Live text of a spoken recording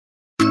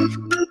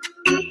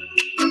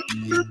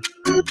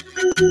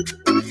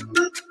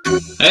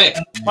Hey,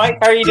 Mike,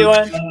 how are you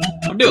doing?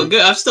 I'm doing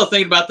good. I'm still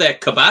thinking about that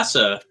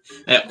Kabasa.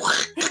 I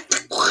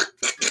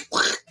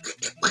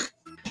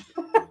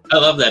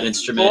love that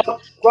instrument.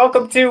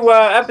 Welcome to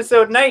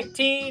episode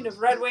 19 of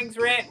Red Wings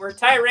Rant, where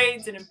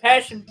tirades and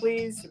impassioned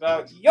pleas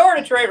about your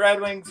Detroit Red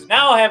Wings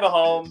now have a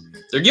home.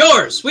 They're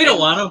yours. We don't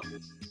want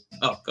them.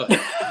 Oh, go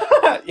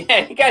ahead.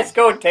 Yeah, you guys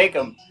go and take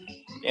them.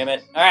 Damn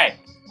it. All right.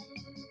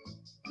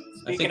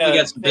 I think we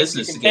got some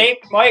business to get.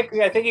 Mike,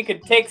 I think you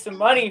could take some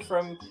money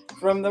from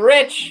the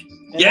rich.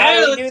 And Yeah, how do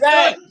we let's do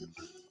that? do it.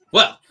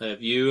 Well,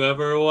 have you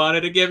ever wanted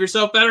to give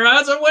yourself better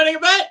odds on winning a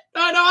bet?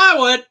 I know I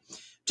would.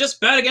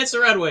 Just bet against the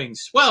Red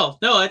Wings. Well,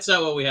 no, that's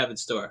not what we have in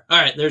store. All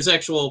right, there's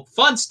actual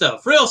fun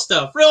stuff, real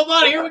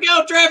money. Here we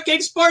go.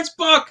 DraftKings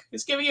Sportsbook.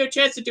 It's giving you a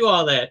chance to do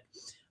all that.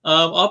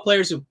 All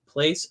players who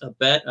place a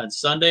bet on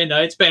Sunday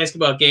night's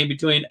basketball game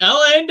between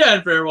LA and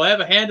Denver will have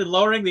a hand in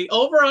lowering the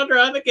over-under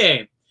on the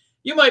game.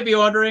 You might be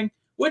wondering,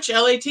 which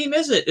LA team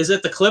is it? Is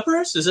it the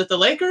Clippers? Is it the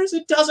Lakers?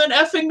 It doesn't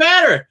effing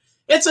matter.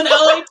 It's an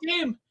LA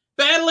team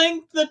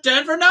battling the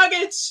Denver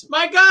Nuggets.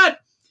 My God.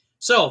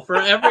 So for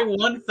every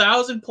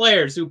 1,000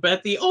 players who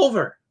bet the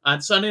over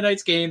on Sunday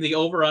night's game, the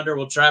over-under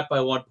will drop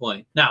by 1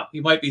 point. Now,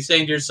 you might be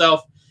saying to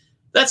yourself,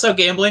 that's how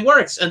gambling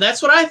works. And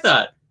that's what I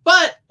thought.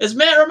 But as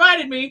Matt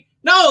reminded me,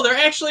 no, they're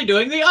actually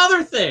doing the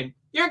other thing.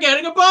 You're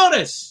getting a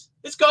bonus.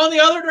 It's going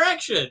the other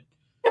direction.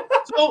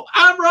 So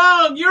I'm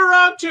wrong. You're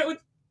wrong too.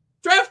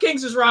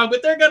 DraftKings is wrong,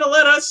 but they're going to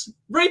let us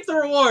reap the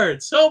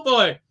rewards. Oh,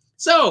 boy.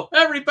 So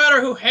every bettor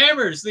who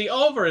hammers the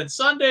over in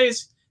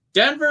Sunday's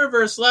Denver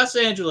versus Los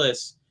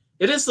Angeles,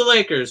 it is the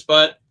Lakers,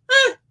 but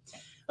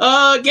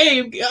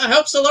game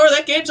helps to lower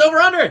that game's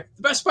over-under.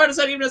 The best part is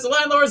that even as the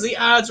line lowers, the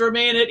odds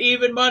remain at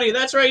even money.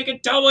 That's right. You can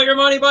double your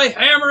money by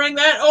hammering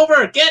that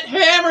over. Get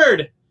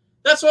hammered.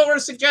 That's what we're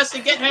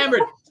suggesting. Get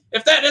hammered.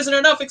 If that isn't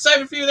enough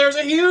excitement for you, there's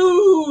a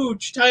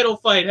huge title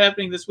fight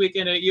happening this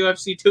weekend at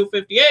UFC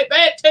 258.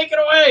 Matt, take it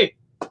away.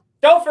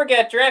 Don't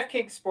forget,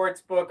 DraftKings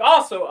Sportsbook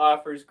also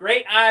offers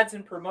great odds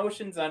and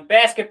promotions on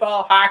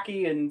basketball,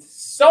 hockey, and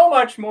so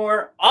much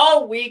more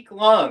all week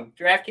long.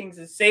 DraftKings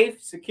is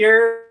safe,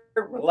 secure,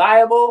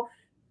 reliable.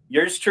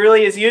 Yours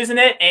truly is using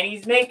it, and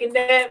he's making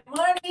that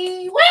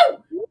money.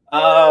 Woo!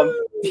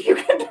 You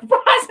can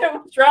deposit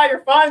and withdraw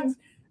your funds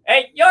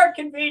at your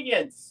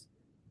convenience.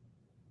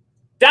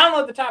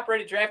 Download the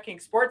top-rated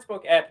DraftKings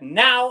Sportsbook app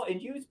now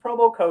and use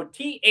promo code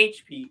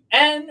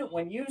THPN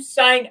when you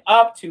sign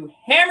up to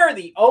hammer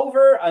the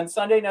over on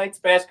Sunday night's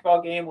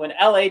basketball game when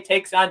LA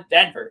takes on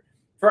Denver.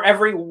 For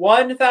every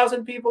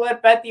 1,000 people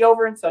that bet the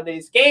over in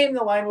Sunday's game,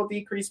 the line will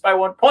decrease by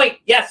 1 point.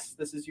 Yes,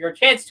 this is your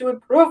chance to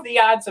improve the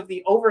odds of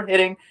the over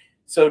hitting.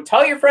 So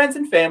tell your friends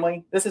and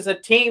family this is a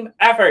team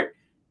effort.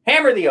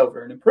 Hammer the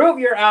over and improve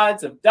your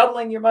odds of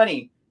doubling your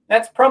money.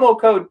 That's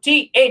promo code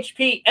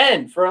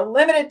THPN for a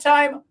limited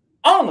time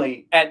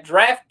only at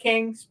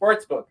DraftKings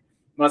Sportsbook.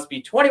 Must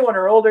be 21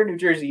 or older, New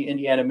Jersey,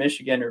 Indiana,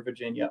 Michigan, or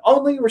Virginia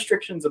only.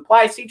 Restrictions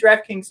apply. See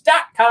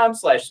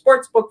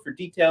DraftKings.com/sportsbook for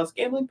details.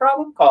 Gambling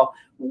problem? Call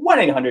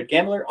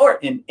 1-800-GAMBLER or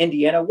in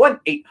Indiana,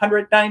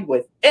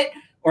 1-800-9-WITH-IT,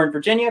 or in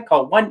Virginia,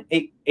 call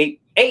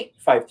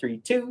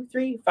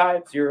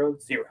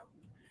 1-888-532-3500.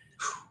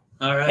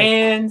 All right.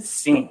 And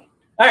scene.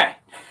 All right.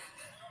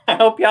 I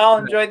hope y'all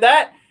enjoyed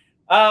that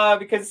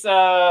because,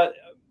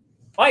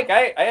 Mike,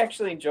 I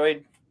actually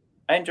enjoyed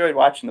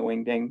watching the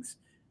Wingdings.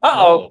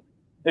 Uh-oh.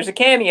 There's a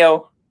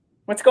cameo.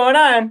 What's going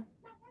on?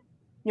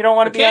 You don't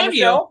want to be on the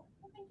show?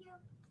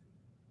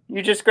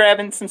 You just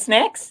grabbing some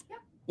snacks?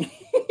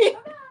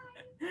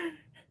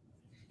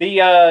 The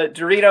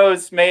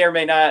Doritos may or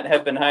may not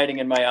have been hiding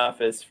in my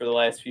office for the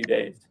last few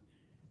days.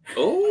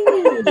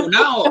 Oh,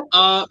 now,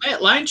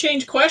 Matt, line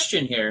change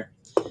question here.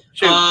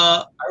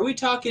 Are we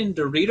talking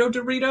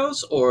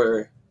Doritos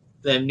or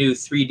them new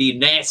 3D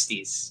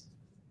Nasties?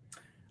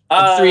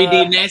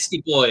 3D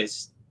Nasty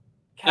Boys.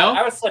 God,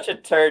 no? I was such a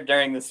turd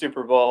during the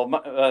Super Bowl.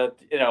 Mom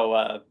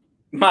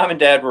and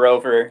Dad were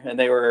over, and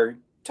they were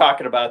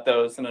talking about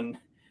those. And then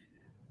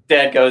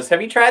Dad goes,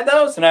 "Have you tried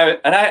those?" And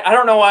I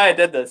don't know why I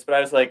did this, but I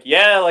was like,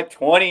 "Yeah, like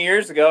 20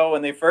 years ago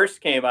when they first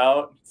came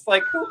out." It's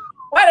like,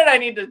 why did I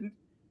need to?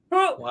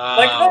 Wow,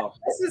 like,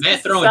 this is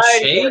Matt throwing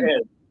shade,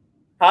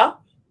 huh?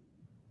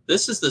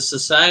 This is the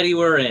society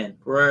we're in,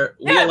 where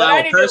we allow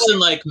a person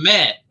like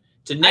Matt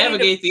to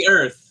navigate the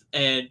earth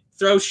and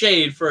throw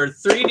shade for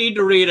 3D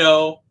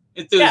Dorito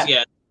enthusiasm.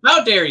 Yeah.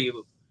 How dare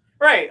you?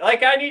 Right.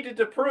 Like, I needed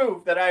to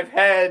prove that I've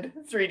had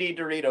 3D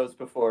Doritos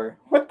before.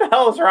 What the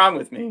hell is wrong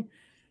with me?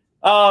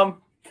 So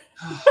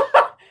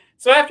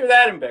after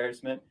that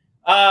embarrassment,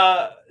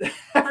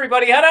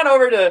 everybody head on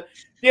over to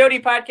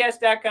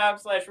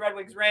podpodcast.com/Red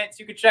Wings Rants.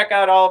 You can check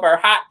out all of our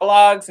hot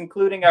blogs,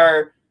 including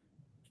our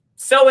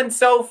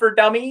So-and-So for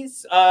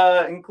Dummies,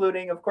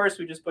 including, of course,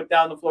 we just put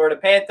down the Florida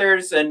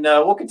Panthers, and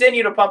we'll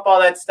continue to pump all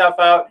that stuff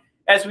out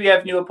as we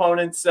have new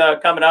opponents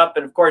coming up.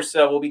 And, of course,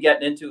 we'll be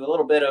getting into a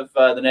little bit of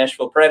the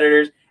Nashville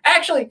Predators.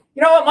 Actually,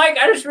 you know what, Mike?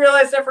 I just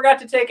realized I forgot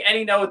to take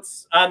any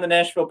notes on the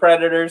Nashville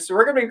Predators. So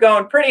we're going to be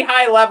going pretty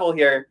high level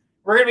here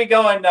we're gonna be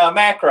going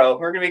macro.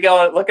 We're gonna be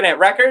going looking at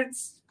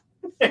records,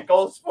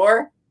 goals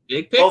for,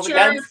 Big goals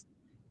picture. against.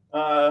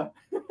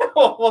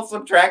 We'll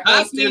subtract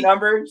those Hockey. two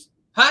numbers.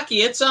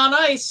 Hockey, it's on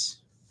ice.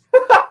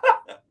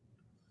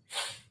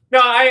 No,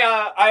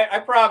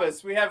 I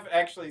promise. We have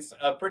actually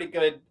a pretty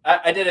good.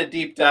 I did a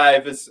deep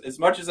dive as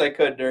much as I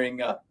could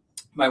during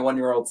my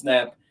 1-year-old's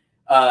nap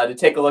to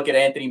take a look at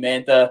Anthony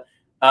Mantha.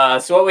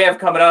 So what we have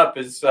coming up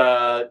is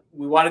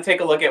we want to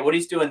take a look at what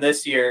he's doing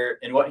this year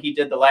and what he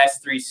did the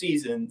last 3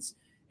 seasons,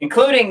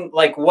 including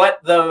like what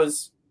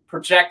those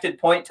projected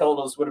point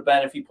totals would have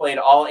been if he played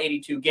all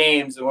 82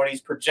 games and what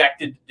he's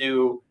projected to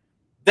do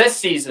this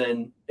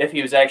season if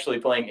he was actually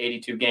playing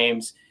 82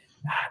 games.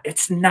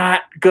 It's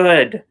not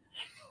good.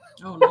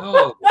 Oh,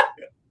 no.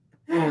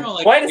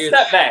 Quite a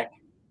step back.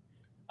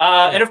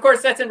 And, of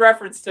course, that's in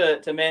reference to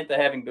Mantha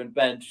having been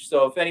benched.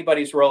 So if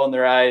anybody's rolling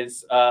their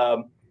eyes,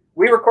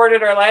 we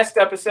recorded our last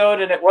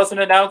episode, and it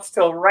wasn't announced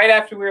till right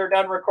after we were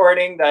done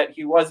recording that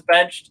he was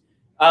benched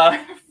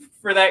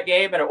for that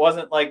game, and it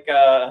wasn't like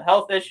a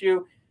health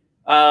issue.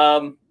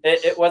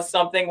 It was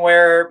something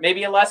where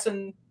maybe a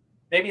lesson's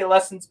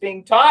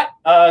being taught.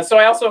 So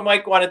I also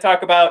might want to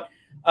talk about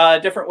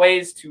different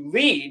ways to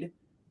lead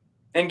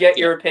and get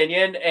your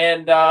opinion.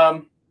 And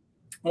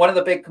one of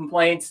the big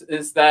complaints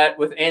is that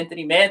with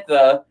Anthony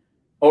Mantha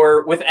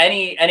or with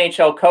any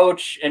NHL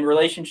coach in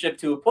relationship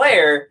to a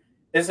player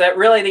is that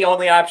really the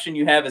only option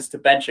you have is to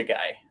bench a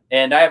guy.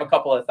 And I have a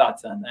couple of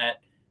thoughts on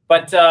that.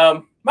 But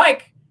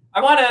Mike,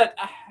 I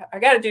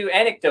got to do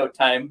anecdote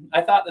time. I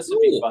thought this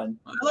would be fun.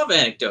 I love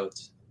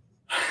anecdotes.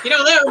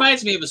 That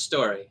reminds me of a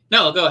story.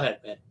 No, go ahead,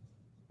 man.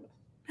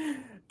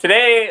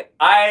 Today,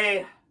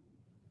 I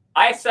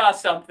saw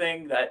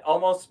something that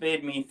almost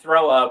made me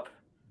throw up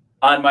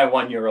on my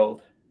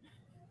 1-year-old.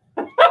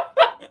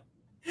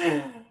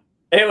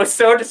 It was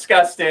so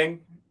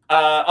disgusting.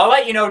 I'll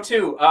let you know,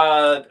 too.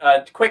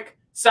 A quick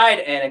side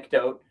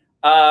anecdote.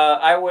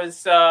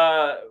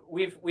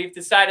 We've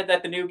decided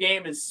that the new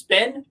game is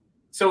spin.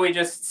 So we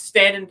just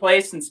stand in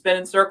place and spin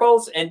in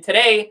circles. And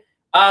today,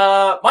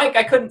 Mike,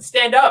 I couldn't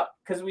stand up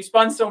because we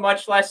spun so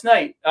much last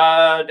night.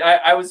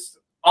 I was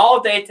all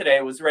day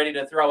today was ready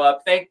to throw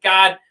up. Thank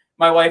God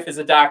my wife is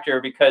a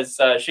doctor because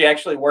she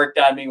actually worked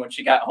on me when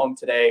she got home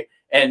today.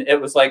 And it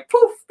was like,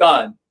 poof,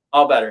 gone,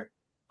 all better.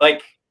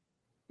 Like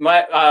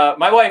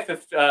my wife,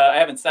 if I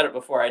haven't said it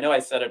before, I know I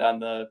said it on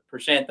the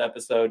Prashant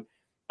episode,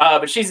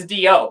 but she's a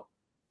DO.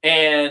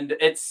 And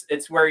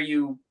it's where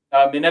you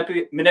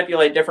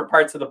manipulate different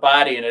parts of the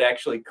body and it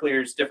actually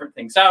clears different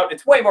things out.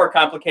 It's way more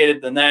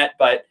complicated than that,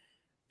 but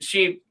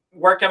she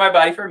worked on my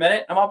body for a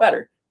minute. I'm all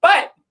better.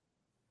 But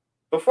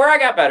before I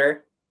got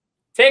better,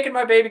 taking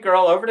my baby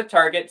girl over to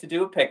Target to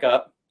do a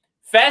pickup,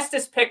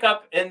 fastest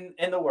pickup in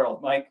the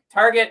world. Like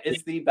Target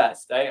is the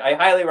best. I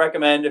highly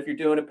recommend if you're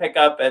doing a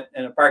pickup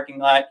in a parking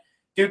lot,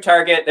 do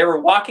Target. They were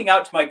walking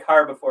out to my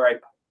car before I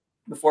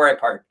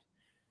parked.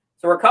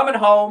 So we're coming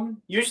home.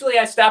 Usually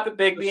I stop at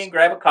Big B and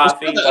grab a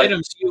coffee. Those are the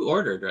items you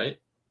ordered, right?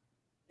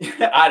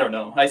 I don't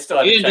know. I still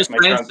have to check my trunk.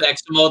 You didn't just ransack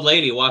some old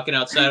lady walking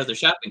outside of their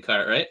shopping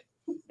cart, right?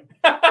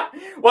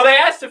 Well, they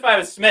asked if I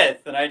was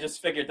Smith, and I just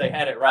figured they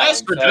had it right.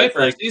 As for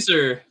diapers,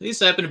 these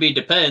happen to be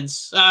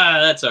Depends.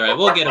 That's all right.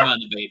 We'll get them on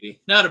the baby.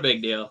 Not a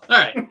big deal. All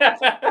right.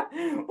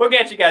 We'll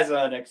get you guys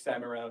on next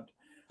time around.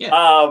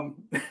 Yeah.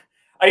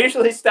 I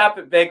usually stop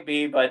at Big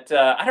B, but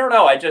I don't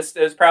know. It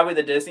was probably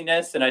the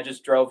dizziness, and I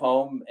just drove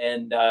home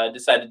and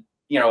decided,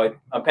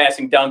 I'm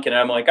passing Dunkin', and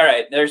I'm like, all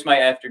right, there's my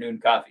afternoon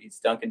coffee. It's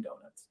Dunkin'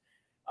 Donuts.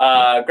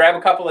 Grab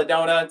a couple of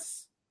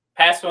donuts,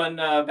 pass one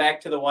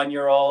back to the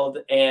 1-year-old,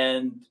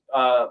 and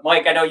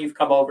Mike, I know you've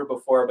come over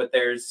before, but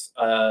there's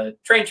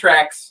train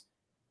tracks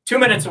 2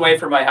 minutes away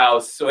from my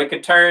house, so it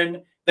could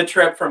turn the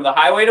trip from the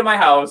highway to my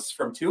house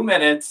from 2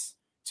 minutes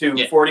to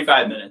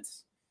 45 minutes.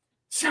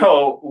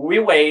 So we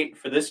wait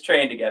for this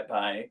train to get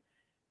by,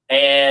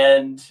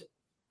 and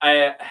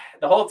the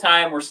whole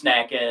time we're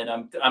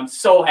snacking. I'm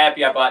so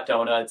happy I bought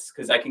donuts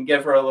because I can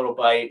give her a little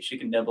bite. She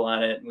can nibble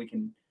on it, and we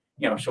can,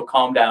 she'll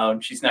calm down.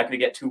 She's not going to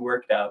get too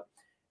worked out.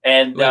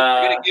 And you're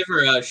going to give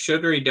her a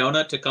sugary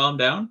donut to calm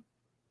down?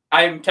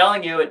 I'm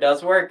telling you, it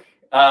does work.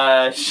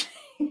 Maybe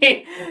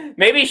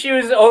she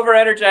was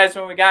over-energized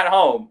when we got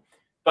home.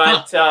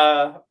 But,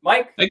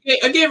 Mike? I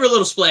gave her a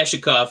little splash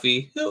of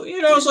coffee.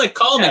 It was like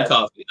calming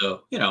coffee,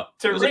 though.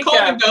 It was a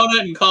calming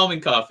donut and calming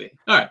coffee.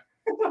 All right.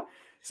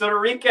 So to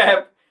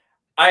recap,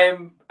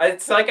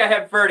 it's like I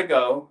have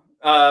vertigo.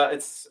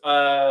 It's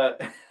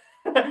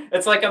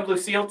like I'm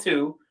Lucille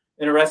 2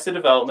 in Arrested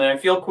Development. I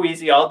feel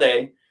queasy all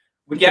day.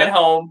 We get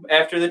home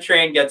after the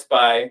train gets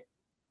by.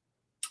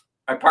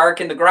 I park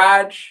in the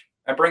garage.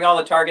 I bring all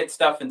the Target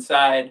stuff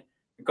inside.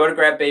 I go to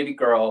grab baby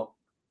girl,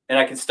 and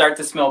I can start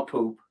to smell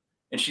poop.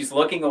 And she's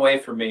looking away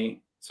from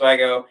me. So I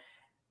go,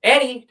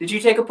 Annie, did you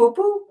take a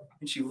poo-poo?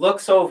 And she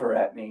looks over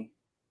at me,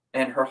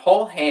 and her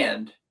whole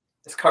hand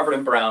is covered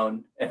in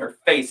brown, and her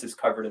face is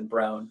covered in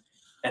brown.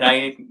 And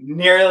I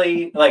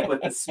nearly,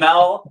 with the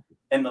smell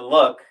and the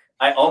look,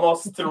 I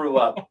almost threw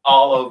up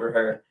all over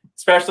her,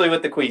 especially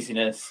with the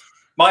queasiness.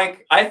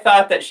 Mike, I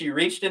thought that she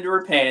reached into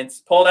her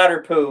pants, pulled out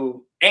her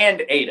poo,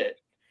 and ate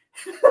it.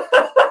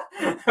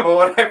 But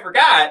what I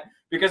forgot,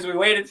 because we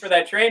waited for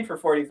that train for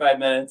 45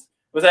 minutes,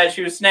 was that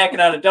she was snacking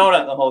on a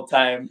donut the whole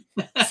time.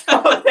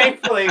 So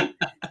thankfully,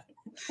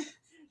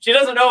 she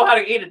doesn't know how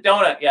to eat a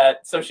donut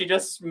yet, so she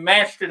just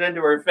smashed it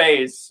into her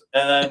face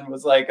and then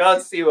was like, oh,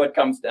 let's see what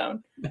comes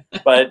down.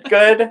 But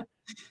good.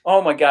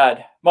 Oh, my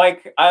God.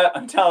 Mike,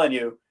 I'm telling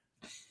you,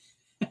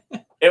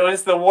 it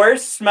was the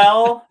worst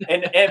smell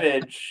and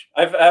image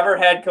I've ever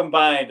had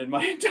combined in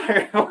my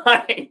entire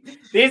life.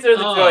 These are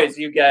the joys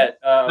you get.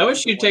 I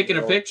wish you'd taken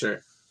a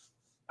picture.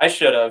 I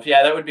should have.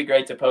 Yeah, that would be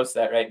great to post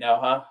that right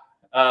now,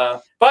 huh?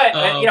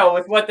 But,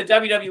 with what the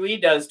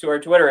WWE does to our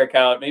Twitter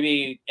account,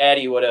 maybe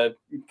Addie would have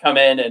come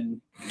in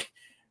and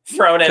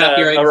thrown in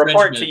a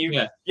report to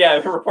you. Yeah,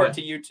 a report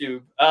to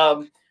YouTube.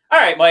 All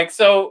right, Mike.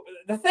 So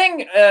the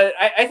thing,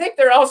 I think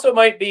there also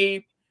might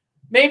be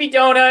maybe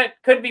donut,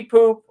 could be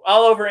poop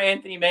all over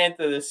Anthony Mantha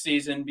this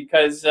season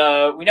because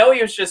we know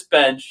he was just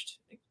benched.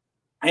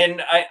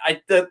 And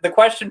the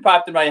question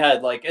popped in my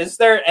head, like, is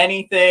there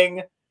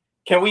anything,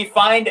 can we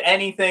find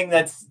anything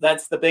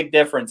that's the big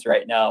difference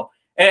right now?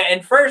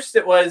 And first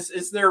it was,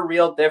 is there a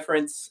real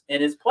difference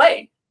in his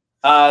play?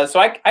 So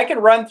I can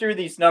run through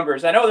these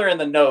numbers. I know they're in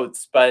the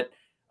notes, but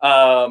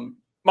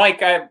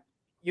Mike,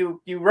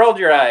 you rolled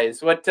your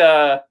eyes. What's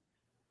going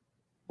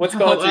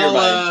through your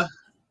mind?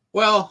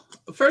 Well,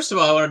 first of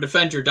all, I want to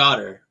defend your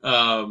daughter.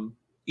 You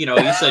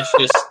said she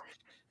just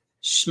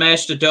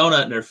smashed a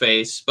donut in her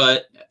face,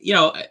 but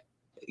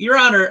Your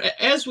Honor,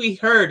 as we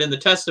heard in the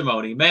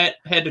testimony, Matt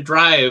had to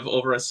drive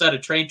over a set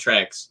of train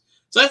tracks.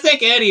 So I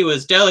think Addie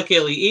was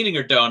delicately eating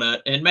her donut,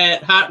 and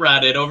Matt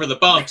hot-rodded over the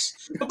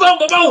bumps, boom, boom,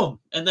 boom,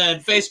 and then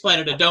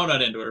face-planted a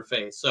donut into her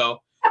face.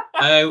 So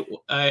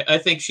I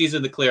think she's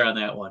in the clear on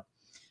that one.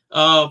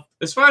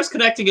 As far as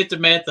connecting it to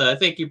Mantha, I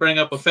think you bring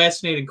up a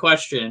fascinating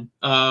question.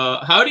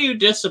 How do you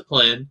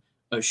discipline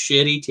a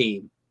shitty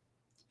team?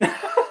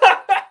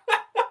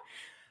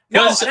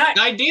 Because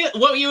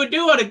what you would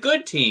do on a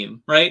good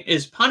team, right,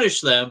 is punish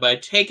them by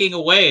taking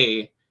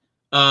away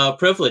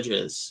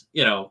privileges.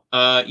 You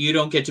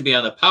don't get to be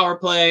on the power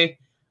play.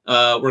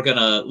 We're going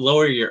to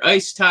lower your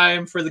ice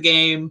time for the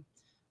game.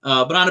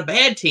 But on a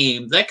bad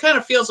team, that kind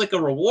of feels like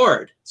a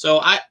reward. So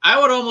I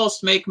would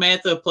almost make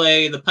Mantha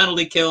play the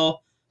penalty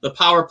kill, the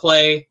power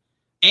play,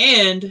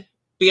 and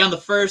be on the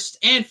first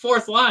and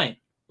fourth line.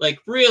 Like,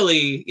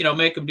 really,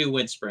 make him do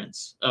wind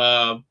sprints.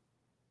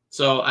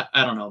 So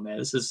I don't know, man.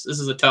 This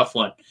is a tough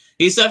one.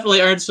 He's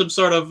definitely earned some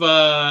sort of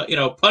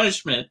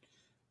punishment,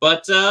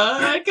 but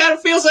it kind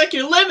of feels like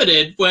you're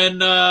limited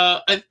when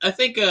I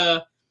think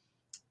I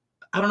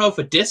don't know if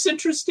a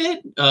disinterested,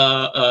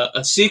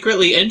 a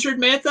secretly injured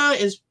Mantha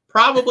is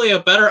probably a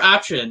better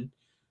option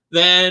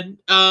than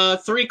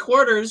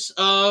 3/4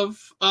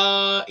 of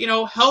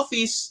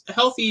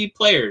healthy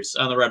players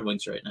on the Red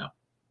Wings right now.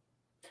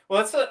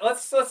 Well,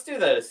 let's do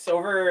this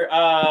over.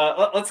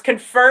 Let's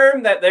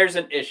confirm that there's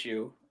an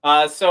issue.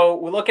 So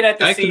we're looking at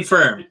the season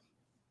confirm.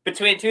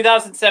 Between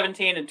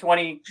 2017 and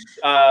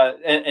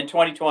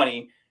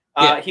 2020.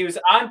 He was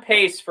on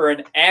pace for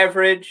an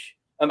average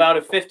amount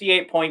of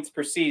 58 points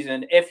per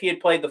season if he had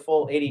played the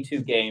full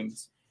 82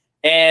 games.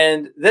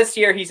 And this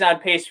year he's on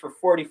pace for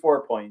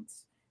 44 points.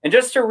 And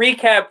just to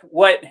recap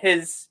what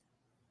his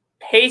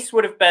pace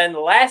would have been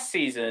last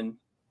season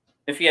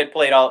if he had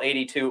played all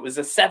 82, it was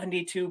a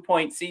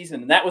 72-point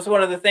season. And that was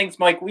one of the things,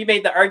 Mike, we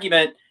made the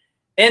argument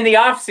in the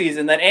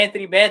offseason that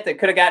Anthony Mantha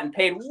could have gotten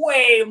paid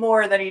way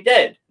more than he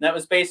did. And that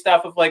was based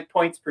off of like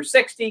points per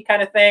 60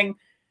 kind of thing.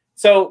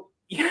 So,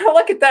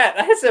 look at that.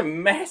 That is a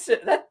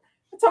massive,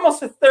 that's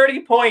almost a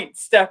 30-point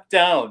step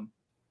down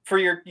for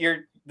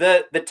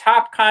the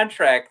top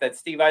contract that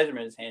Steve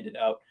Yzerman has handed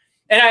out.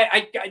 And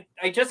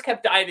I just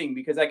kept diving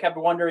because I kept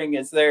wondering,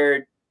 is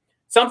there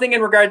something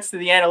in regards to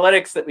the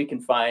analytics that we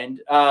can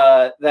find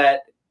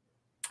that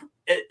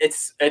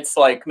it's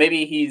like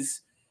maybe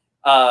he's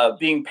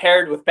being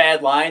paired with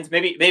bad lines.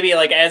 Maybe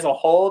like as a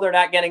whole, they're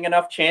not getting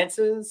enough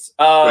chances.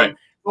 Right.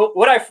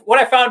 What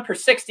I found per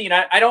 60, and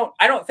I don't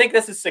think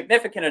this is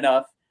significant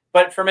enough,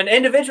 but from an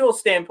individual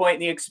standpoint,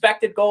 the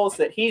expected goals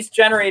that he's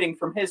generating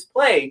from his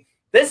play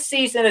this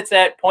season, it's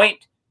at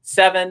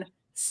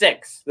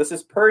 0.76. This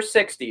is per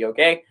 60.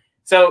 Okay.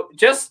 So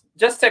just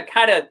to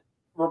kind of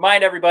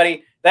remind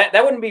everybody that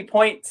wouldn't be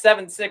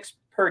 0.76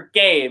 per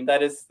game.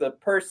 That is the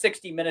per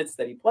 60 minutes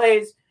that he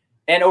plays.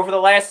 And over the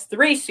last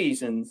 3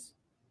 seasons,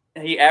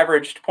 he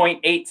averaged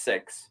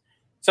 0.86.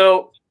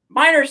 So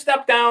minor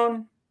step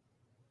down.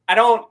 I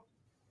don't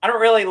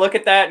really look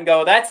at that and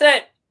go, that's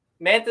it.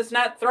 Mantha's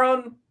not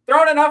thrown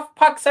enough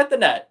pucks at the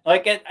net.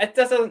 Like it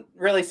doesn't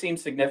really seem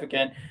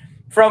significant.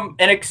 From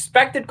an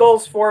expected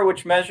goals for,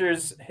 which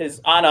measures his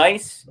on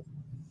ice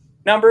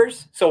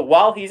numbers. So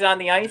while he's on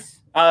the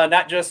ice,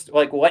 not just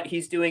like what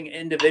he's doing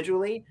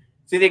individually.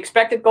 So the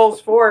expected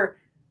goals for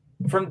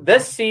from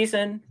this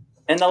season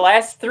and the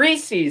last 3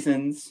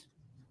 seasons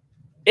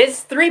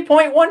is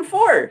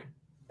 3.14.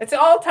 It's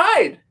all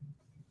tied.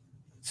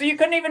 So you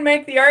couldn't even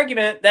make the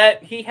argument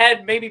that he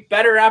had maybe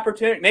better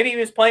opportunity. Maybe he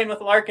was playing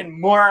with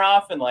Larkin more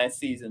often last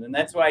season, and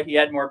that's why he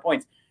had more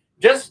points.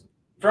 Just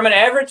from an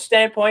average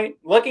standpoint,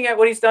 looking at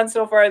what he's done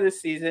so far this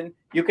season,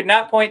 you could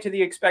not point to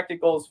the expected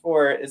goals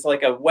for as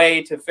like a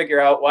way to figure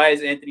out why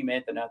is Anthony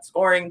Mantha not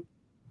scoring.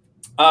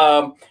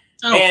 I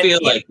don't feel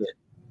like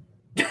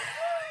it.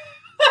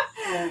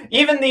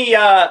 Even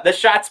the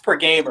shots per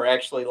game are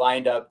actually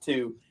lined up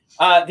too.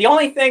 The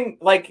only thing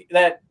like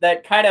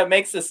that kind of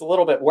makes this a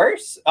little bit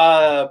worse,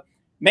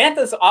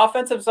 Mantha's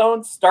offensive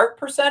zone start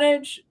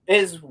percentage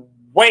is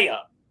way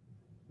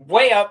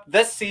up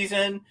this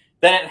season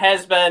than it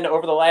has been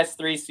over the last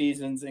 3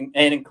 seasons, and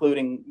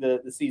including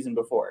the season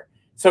before.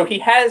 So he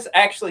has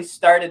actually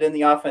started in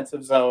the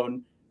offensive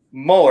zone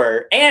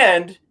more,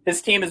 and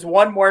his team has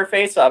won more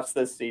faceoffs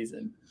this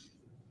season.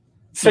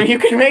 So you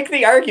can make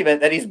the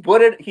argument that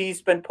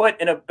he's been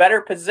put in a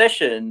better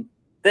position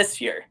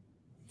this year.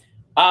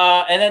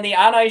 And then the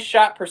on-ice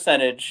shot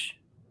percentage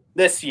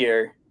this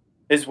year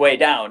is way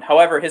down.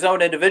 However, his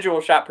own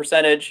individual shot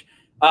percentage,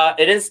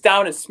 it is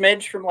down a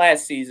smidge from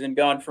last season,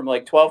 gone from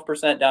like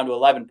 12% down to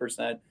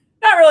 11%.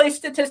 Not really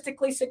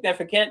statistically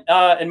significant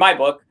in my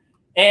book.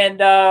 And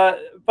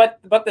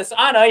but this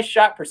on-ice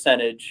shot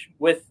percentage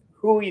with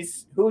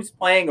who's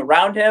playing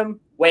around him,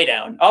 way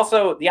down.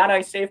 Also, the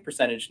on-ice save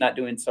percentage not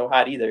doing so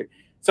hot either.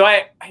 So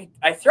I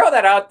throw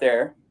that out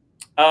there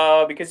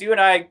because you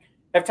and I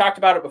have talked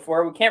about it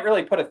before. We can't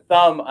really put a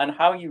thumb on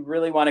how you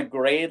really want to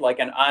grade like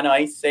an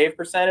on-ice save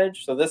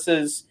percentage. So this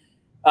is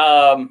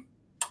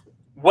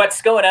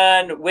what's going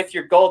on with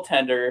your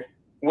goaltender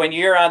when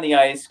you're on the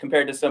ice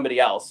compared to somebody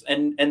else.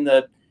 And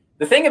the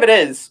thing of it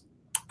is,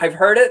 I've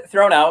heard it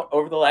thrown out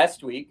over the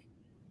last week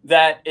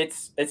that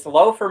it's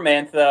low for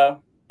Mantha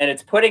and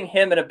it's putting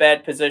him in a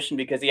bad position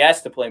because he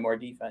has to play more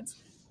defense.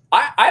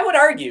 I would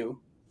argue,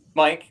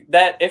 Mike,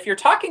 that if you're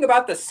talking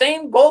about the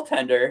same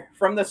goaltender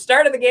from the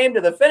start of the game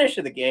to the finish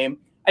of the game,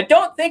 I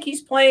don't think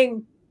he's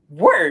playing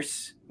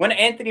worse when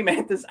Anthony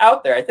Mantha's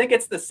out there. I think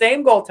it's the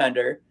same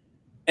goaltender.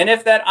 And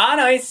if that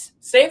on-ice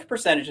save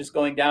percentage is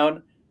going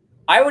down,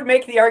 I would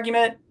make the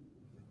argument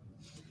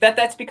that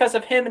that's because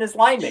of him and his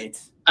line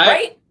mates,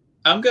 right?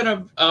 I'm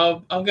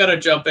gonna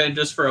jump in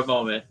just for a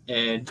moment,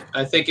 and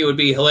I think it would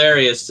be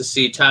hilarious to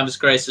see Thomas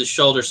Grice's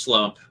shoulder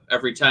slump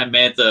every time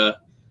Mantha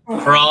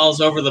crawls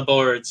over the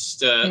boards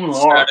to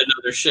start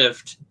another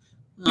shift.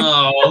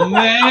 Oh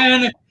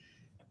man,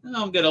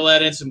 I'm gonna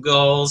let in some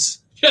goals.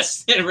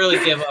 Just didn't really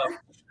give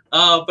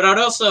up. But I'd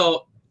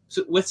also,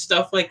 with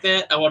stuff like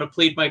that, I want to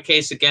plead my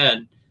case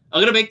again.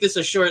 I'm gonna make this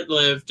a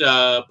short-lived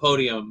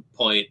podium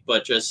point,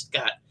 but just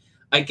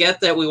I get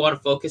that we want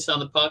to focus on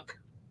the puck,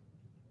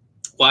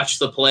 watch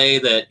the play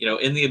that,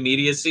 in the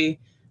immediacy,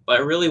 but I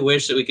really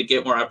wish that we could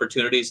get more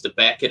opportunities to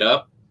back it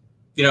up,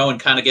 and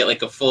kind of get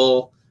like a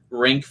full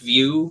rink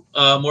view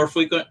more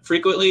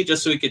frequently,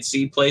 just so we could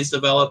see plays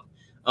develop,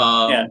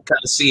 kind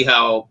of see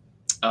how,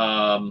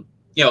 a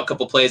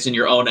couple plays in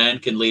your own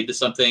end can lead to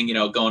something,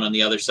 going on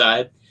the other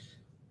side.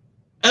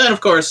 And then,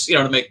 of course,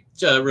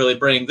 to really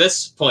bring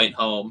this point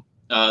home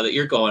that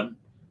you're going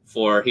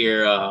for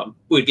here,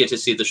 we'd get to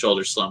see the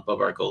shoulder slump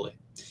of our goalie.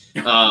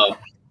 But,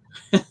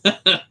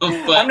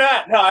 I'm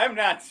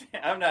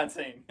not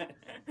saying that.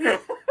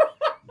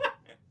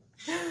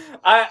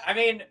 I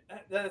mean,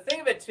 the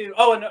thing of it too.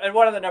 Oh, and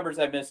one of the numbers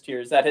I missed here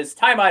is that his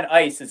time on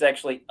ice is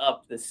actually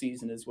up this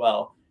season as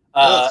well.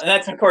 And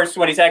that's of course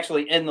when he's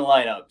actually in the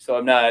lineup. So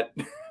I'm not.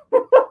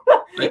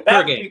 That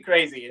would be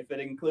crazy if it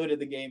included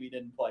the game he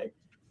didn't play.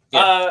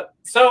 Yeah.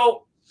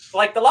 So,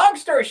 like, the long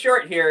story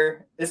short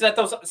here is that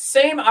those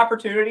same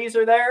opportunities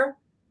are there.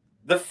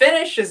 The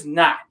finish is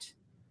not.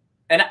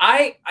 And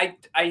I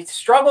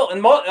struggle,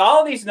 and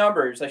all of these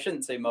numbers, I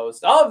shouldn't say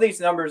most, all of these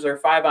numbers are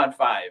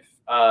 5-on-5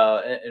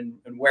 and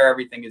where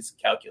everything is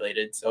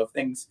calculated. So if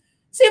things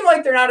seem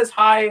like they're not as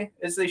high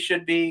as they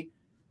should be,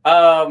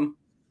 that's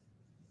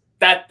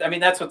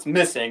what's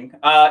missing,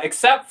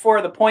 except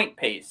for the point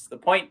pace. The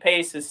point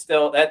pace is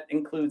still, that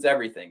includes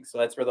everything. So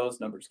that's where those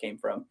numbers came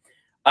from.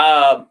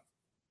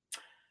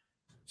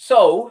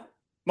 So,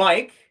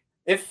 Mike,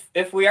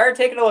 if we are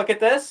taking a look at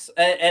this,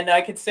 and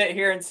I could sit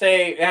here and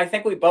say, I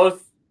think we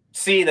both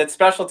see that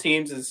special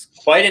teams is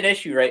quite an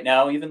issue right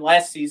now. Even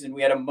last season,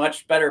 we had a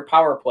much better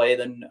power play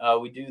than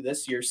we do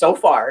this year so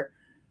far.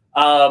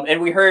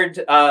 And we heard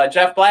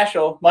Jeff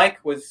Blashill,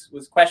 Mike, was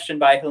questioned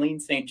by Helene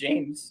St.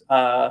 James.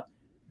 How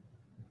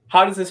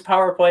does this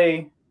power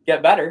play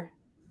get better?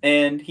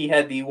 And he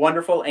had the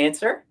wonderful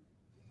answer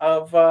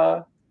of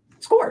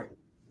score.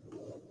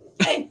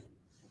 Hey,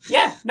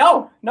 yeah,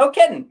 no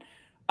kidding.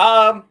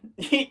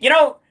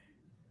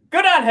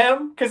 Good on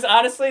him, because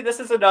honestly, this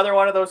is another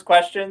one of those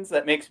questions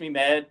that makes me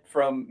mad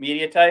from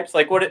media types.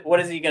 Like, what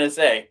is he going to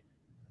say?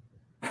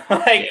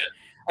 I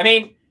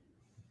mean,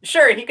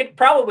 sure, he could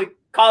probably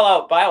call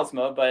out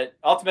Bylsma, but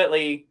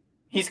ultimately,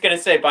 he's going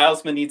to say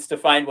Bylsma needs to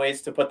find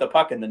ways to put the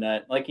puck in the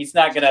net. Like, he's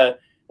not going to.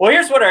 Well,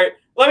 here's what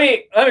let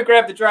me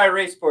grab the dry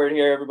erase board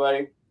here,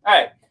 everybody. All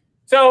right,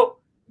 so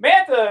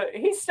Mantha,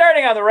 he's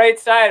starting on the right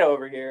side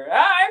over here.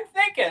 I'm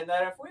thinking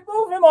that if we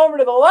move him over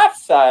to the left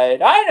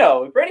side, I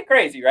know, pretty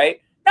crazy,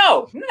 right?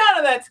 No, none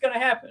of that's going to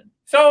happen.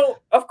 So,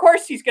 of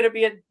course, he's going to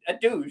be a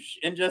douche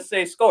and just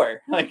say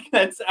score. Like,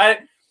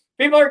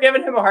 people are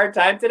giving him a hard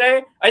time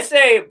today. I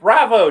say,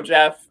 bravo,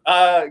 Jeff.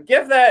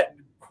 Give that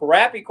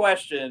crappy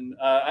question.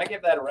 I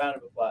give that a round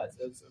of applause.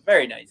 It's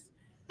very nice.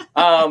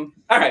 All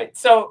right,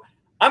 so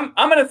I'm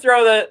going to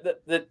throw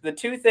the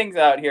two things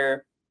out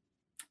here.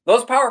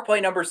 Those power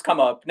play numbers come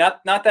up.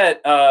 Not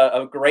that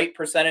a great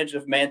percentage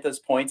of Mantha's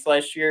points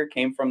last year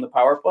came from the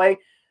power play.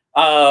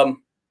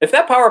 If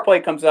that power play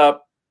comes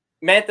up,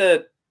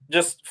 Mantha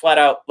just flat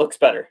out looks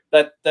better.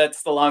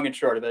 That's the long and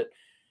short of it.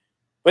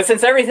 But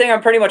since everything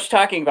I'm pretty much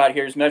talking about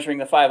here is measuring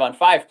the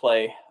 5-on-5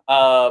 play,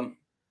 I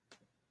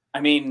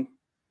mean,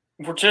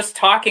 we're just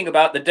talking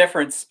about the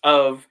difference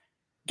of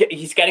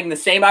he's getting the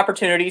same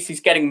opportunities.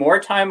 He's getting more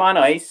time on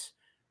ice.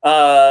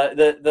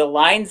 The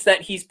lines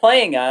that he's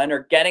playing on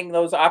are getting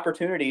those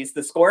opportunities,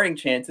 the scoring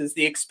chances,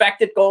 the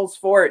expected goals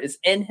for it is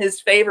in his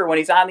favor when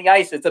he's on the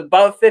ice. It's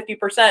above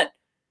 50%.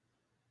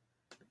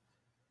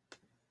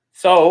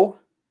 So,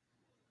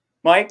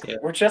 Mike,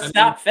 we're just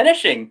not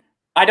finishing.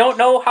 I don't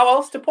know how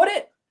else to put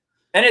it.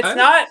 And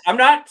I'm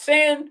not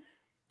saying,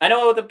 I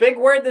know the big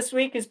word this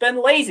week has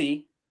been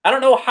lazy. I don't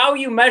know how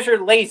you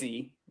measure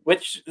lazy,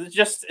 which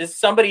just is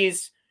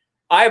somebody's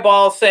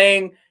eyeball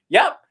saying,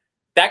 yep,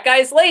 that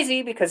guy's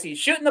lazy because he's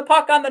shooting the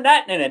puck on the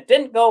net and it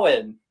didn't go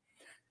in.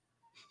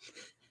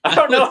 I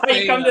don't know how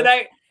you come to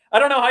that. I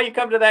don't know how you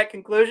come to that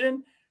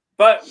conclusion.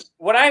 But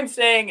what I'm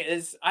saying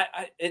is,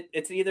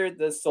 it's either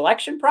the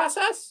selection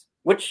process,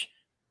 which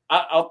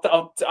I'm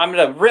going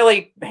to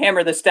really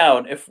hammer this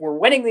down. If we're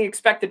winning the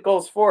expected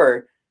goals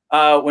for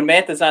when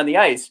Mantha's on the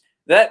ice,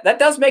 that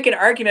does make an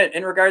argument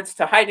in regards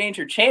to high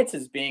danger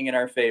chances being in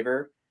our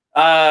favor.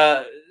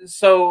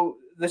 So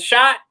the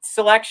shot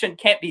selection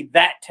can't be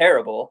that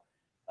terrible.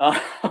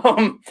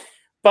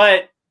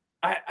 But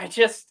I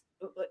just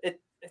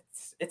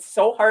it's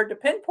so hard to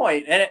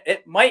pinpoint, and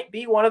it might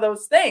be one of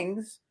those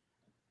things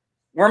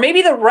where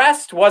maybe the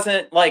rest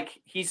wasn't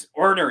like he's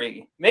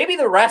ornery. Maybe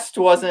the rest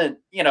wasn't,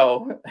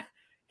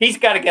 he's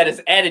got to get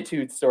his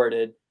attitude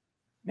sorted.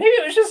 Maybe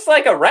it was just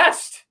like a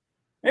rest.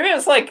 Maybe it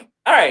was like,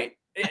 all right,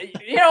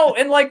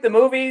 in like the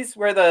movies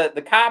where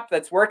the cop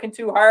that's working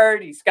too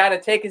hard, he's got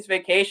to take his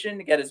vacation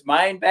to get his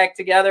mind back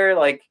together.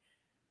 Like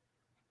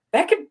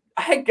that could,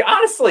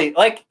 honestly,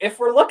 like if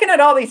we're looking at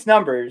all these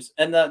numbers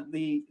and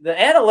the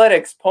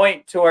analytics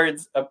point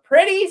towards a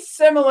pretty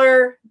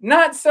similar,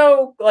 not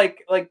so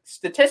like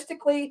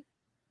statistically,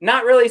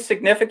 not really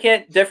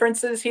significant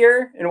differences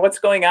here in what's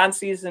going on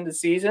season to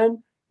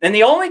season. And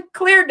the only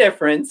clear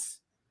difference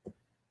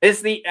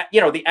is the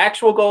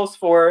actual goals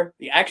for,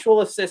 the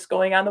actual assists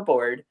going on the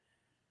board.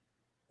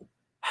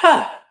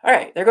 All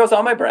right, there goes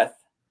all my breath.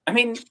 I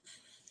mean,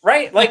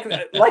 right? Like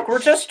we're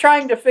just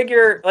trying to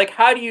figure, like,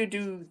 how do you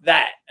do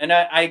that? And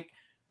I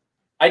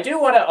do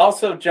want to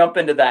also jump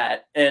into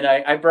that. And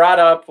I brought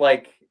up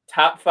like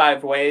top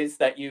 5 ways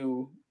that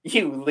you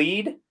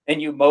lead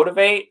and you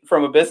motivate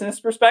from a business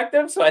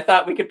perspective. So I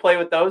thought we could play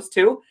with those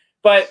too.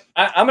 But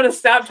I'm going to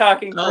stop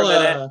talking for a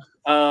minute.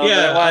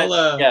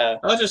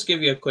 I'll just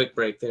give you a quick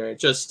break there.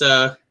 Just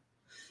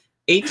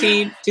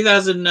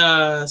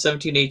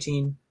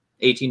 2017,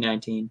 18,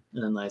 19,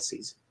 and then last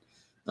season.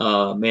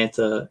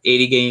 Mantha,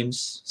 80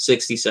 games,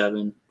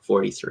 67,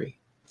 43.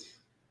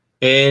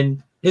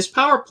 And his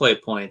power play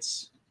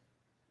points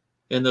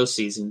in those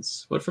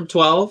seasons went from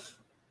 12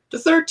 to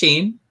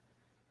 13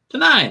 to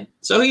 9.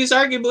 So he's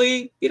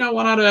arguably,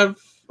 1 out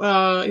of,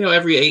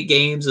 every 8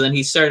 games. And then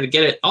he started to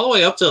get it all the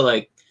way up to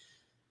like,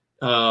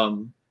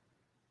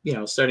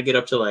 started to get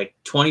up to like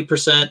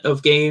 20%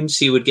 of games.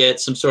 He would get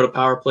some sort of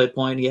power play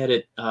point. He had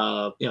it,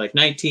 like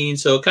 19.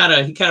 So he kind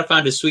of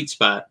found his sweet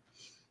spot.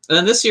 And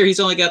then this year,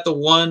 he's only got the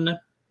one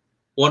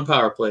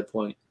power play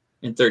point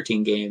in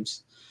 13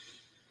 games.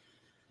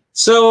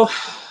 So,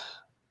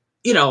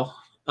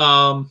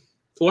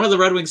 one of the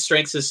Red Wings'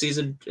 strengths this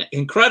season,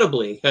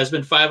 incredibly, has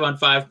been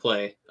 5-on-5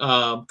 play.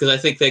 Because I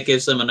think that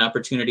gives them an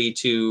opportunity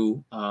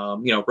to,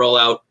 roll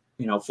out,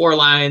 4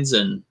 lines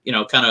and,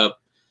 kind of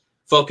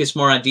focus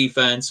more on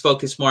defense,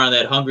 focus more on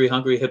that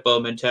hungry hippo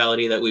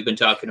mentality that we've been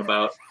talking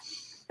about.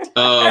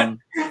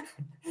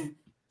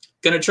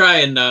 Gonna try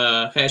and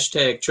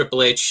hashtag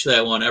Triple H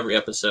that one every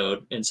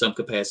episode in some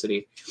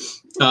capacity.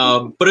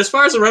 But as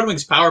far as the Red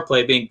Wings power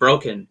play being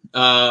broken,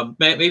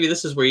 maybe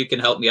this is where you can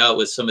help me out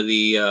with some of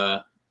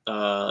the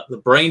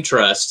brain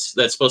trust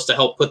that's supposed to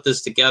help put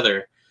this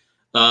together.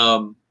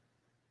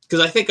 Because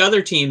I think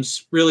other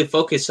teams really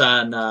focus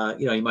on,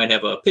 you might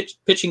have a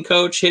pitching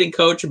coach, hitting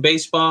coach in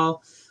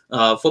baseball.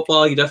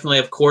 Football, you definitely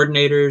have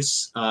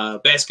coordinators.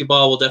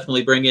 Basketball will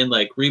definitely bring in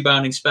like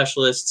rebounding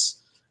specialists.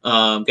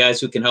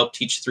 Guys who can help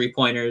teach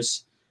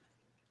 3-pointers.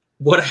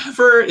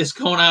 Whatever is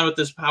going on with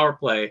this power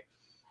play,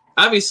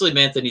 obviously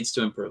Mantha needs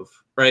to improve,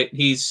 right?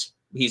 He's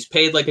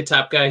paid like a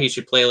top guy. He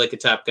should play like a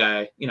top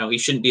guy. He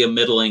shouldn't be a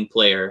middling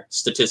player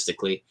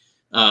statistically.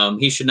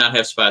 He should not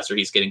have spots where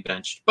he's getting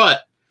benched.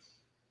 But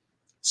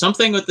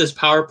something with this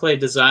power play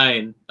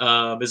design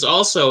is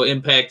also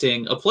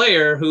impacting a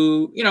player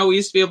who, we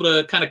used to be able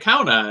to kind of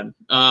count on,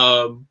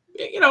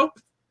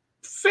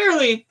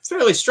 fairly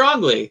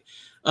strongly.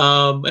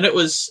 And it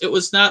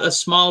was not a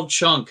small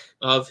chunk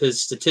of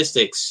his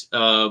statistics,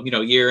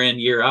 year in,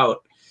 year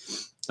out.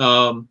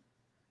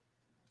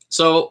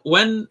 So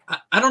when,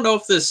 I don't know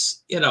if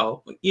this,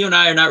 you and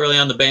I are not really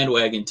on the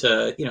bandwagon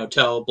to,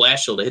 tell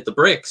Blashill to hit the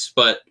bricks,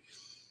 but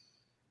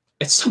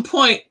at some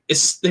point,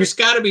 there's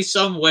got to be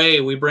some way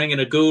we bring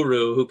in a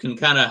guru who can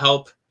kind of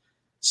help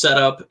set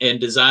up and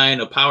design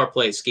a power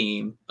play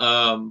scheme.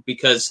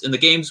 Because in the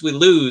games we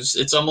lose,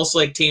 it's almost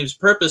like teams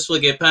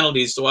purposefully get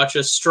penalties to watch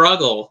us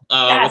struggle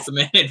with the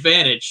man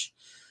advantage.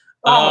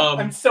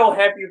 I'm so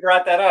happy you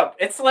brought that up.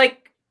 It's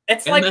like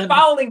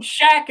fouling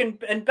Shaq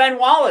and Ben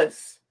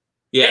Wallace.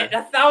 Yeah, it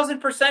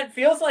 1,000%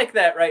 feels like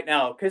that right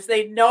now because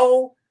they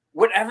know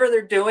whatever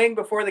they're doing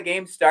before the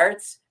game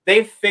starts.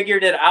 They've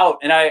figured it out.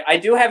 And I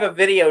do have a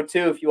video,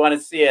 too, if you want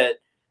to see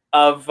it,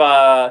 of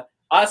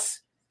us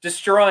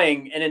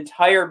destroying an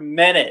entire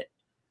minute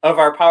of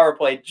our power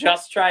play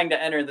just trying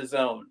to enter the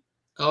zone.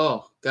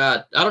 Oh,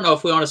 God. I don't know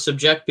if we want to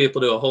subject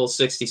people to a whole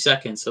 60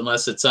 seconds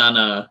unless it's on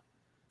a...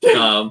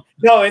 no,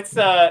 it's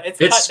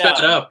cut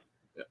down. Up.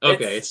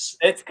 Okay.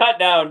 It's cut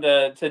down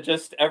to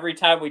just every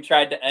time we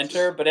tried to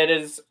enter, but it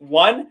is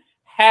 1/2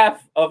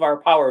 of our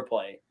power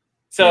play.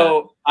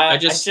 So I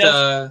just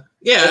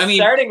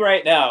starting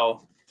right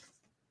now,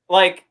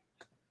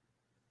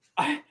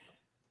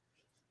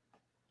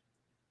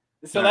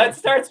 that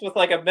starts with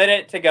like a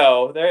minute to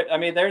go.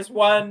 There's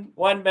one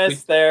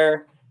miss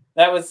there.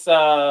 That was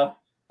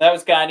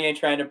Gagne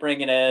trying to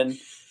bring it in.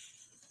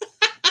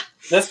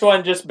 This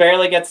one just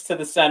barely gets to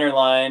the center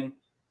line.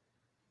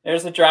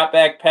 There's a drop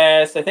back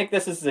pass. I think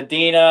this is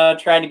Zadina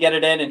trying to get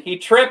it in, and he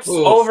trips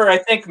over, I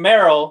think,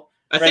 Merrill.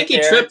 I think he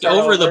tripped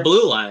over the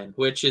blue line,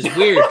 which is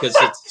weird because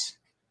it's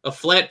a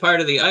flat part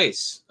of the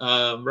ice.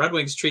 Red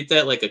Wings treat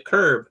that like a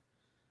curb.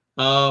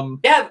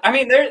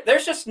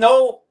 There's just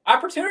no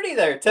opportunity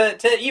there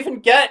to even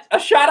get a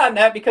shot on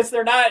that because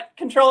they're not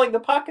controlling the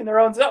puck in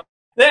their own zone.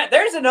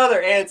 There's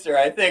another answer,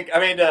 I think.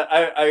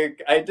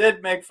 I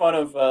did make fun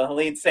of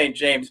Helene St.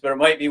 James, but it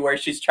might be where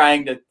she's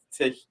trying to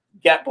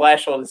get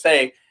Blashill to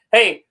say,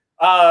 hey,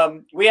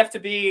 we have to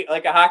be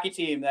like a hockey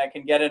team that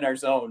can get in our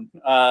zone,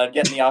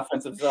 get in the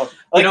offensive zone.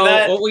 I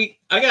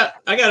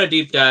got a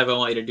deep dive I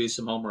want you to do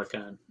some homework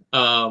on.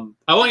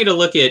 I want you to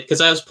look at,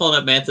 because I was pulling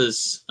up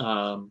Mantha's,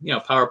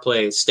 power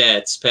play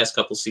stats past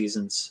couple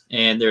seasons,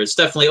 and there's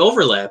definitely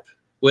overlap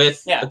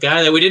with a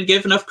guy that we didn't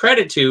give enough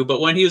credit to,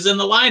 but when he was in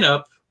the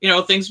lineup,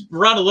 things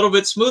run a little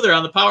bit smoother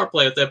on the power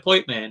play with that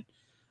point man.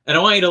 And I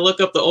want you to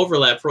look up the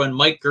overlap for when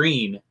Mike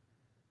Green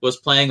was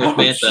playing with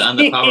Mantha on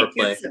the power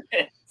play.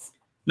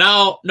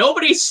 Now,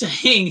 nobody's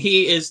saying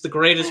he is the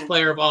greatest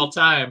player of all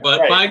time,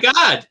 but my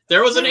God,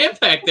 there was an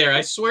impact there.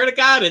 I swear to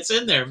God, it's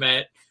in there,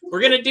 Matt.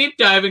 We're going to deep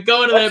dive and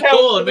go into that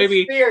pool and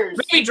maybe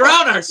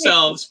drown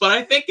ourselves, but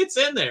I think it's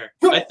in there.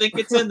 But,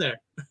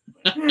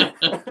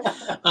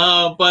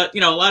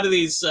 a lot of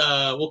these,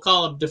 we'll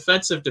call them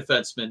defensive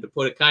defensemen, to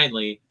put it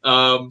kindly.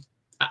 I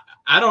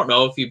don't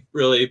know if you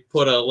really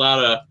put a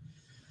lot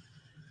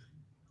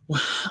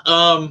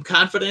of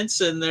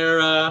confidence in their,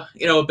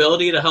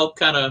 ability to help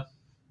kind of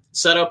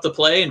set up the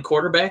play and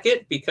quarterback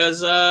it,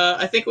 because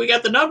I think we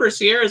got the numbers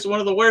here as one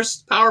of the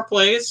worst power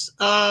plays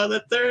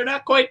that they're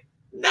not quite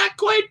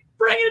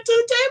bringing it to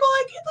the table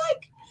like you'd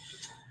like.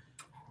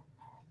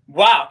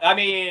 Wow.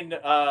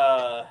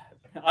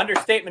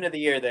 Understatement of the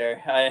year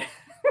there.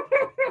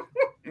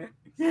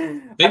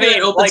 Maybe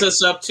it opens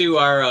us up to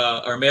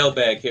our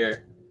mailbag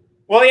here.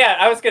 Well, yeah,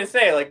 I was going to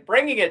say,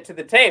 bringing it to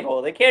the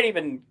table, they can't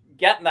even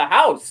get in the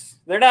house.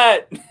 They're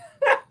not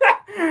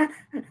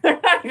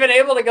even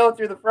able to go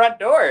through the front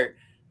door.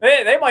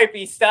 They might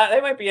be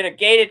They might be in a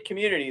gated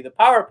community. The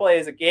power play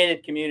is a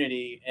gated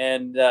community,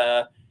 and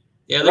there's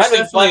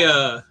definitely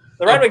the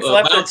Red Wings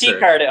left their T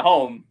card at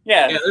home.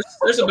 Yeah,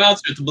 there's a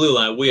bouncer at the blue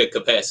line. We have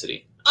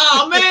capacity.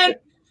 Oh man,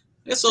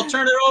 guess I'll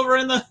turn it over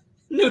in the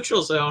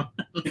neutral zone.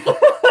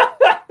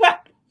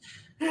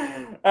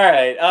 All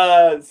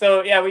right.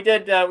 So yeah, we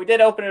did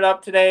open it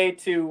up today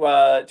to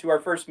our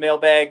first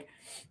mailbag.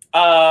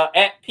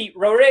 At Pete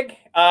Rohrig,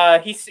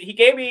 he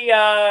gave me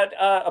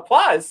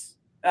applause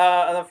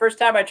on the first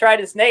time I tried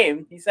his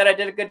name. He said I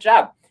did a good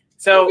job.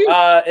 So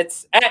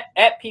it's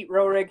at Pete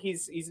Rohrig.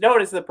 He's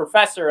known as the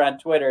Professor on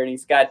Twitter, and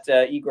he's got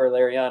Igor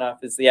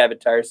Larionov as the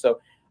avatar. So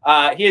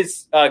he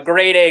is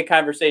grade A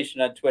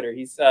conversation on Twitter.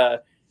 He's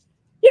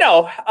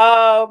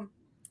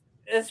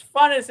as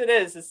fun as it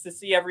is to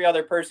see every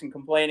other person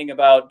complaining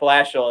about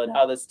Blashill and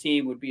how this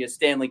team would be a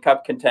Stanley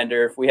Cup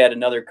contender if we had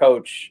another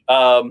coach.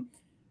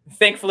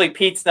 Thankfully,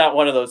 Pete's not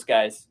one of those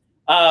guys.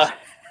 I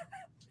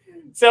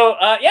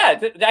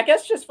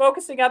guess just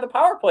focusing on the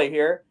power play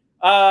here.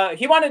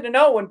 He wanted to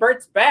know, when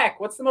Bert's back,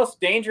 what's the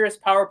most dangerous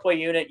power play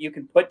unit you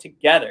can put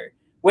together,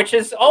 which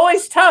is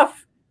always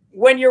tough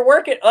when you're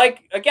working.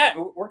 Again,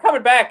 we're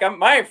coming back.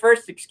 My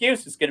first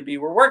excuse is going to be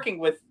we're working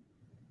with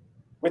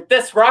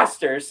this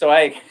roster, so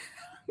I'm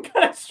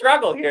gonna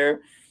struggle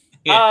here.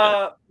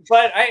 Yeah.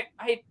 But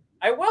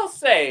I will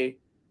say,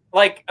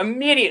 like,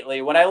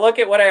 immediately when I look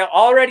at what I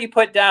already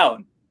put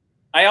down,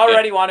 I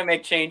already want to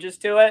make changes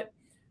to it.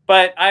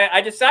 But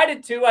I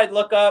decided I'd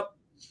look up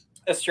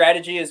a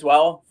strategy as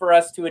well for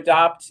us to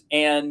adopt.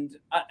 And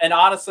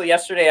honestly,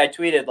 yesterday I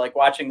tweeted, like,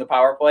 watching the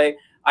power play,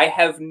 I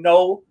have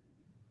no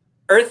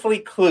earthly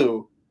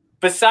clue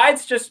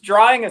besides just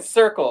drawing a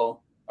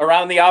circle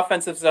around the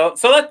offensive zone.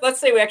 So let's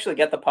say we actually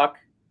get the puck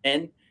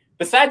in.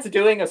 Besides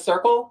doing a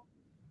circle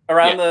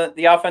around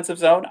the offensive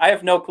zone, I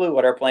have no clue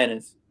what our plan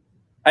is.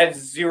 I have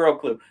zero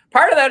clue.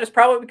 Part of that is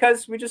probably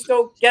because we just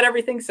don't get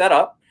everything set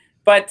up.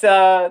 But,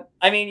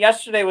 I mean,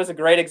 yesterday was a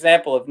great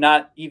example of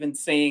not even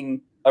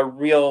seeing a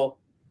real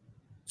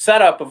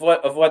setup of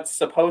what's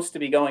supposed to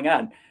be going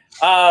on.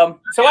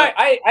 So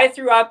I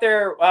threw out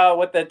there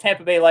what the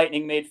Tampa Bay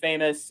Lightning made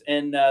famous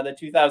in the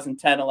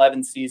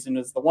 2010-11 season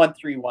was the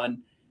 1-3-1.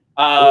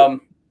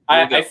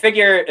 I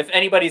figure if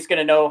anybody's going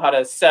to know how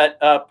to set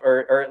up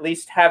or at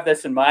least have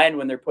this in mind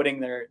when they're putting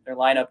their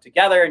lineup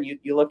together, and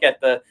you look at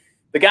the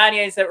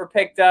Gagnes that were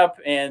picked up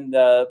and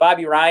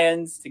Bobby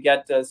Ryans to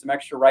get some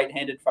extra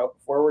right-handed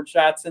forward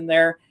shots in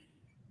there.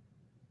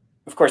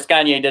 Of course,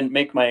 Gagne didn't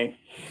make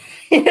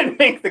he didn't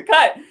make the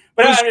cut,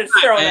 but I'm just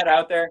throwing that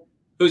out there.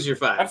 Who's your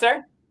 5? I'm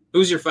sorry?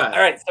 Who's your 5? All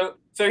right, so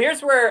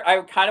here's where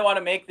I kind of want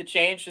to make the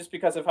change just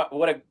because of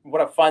what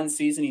a fun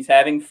season he's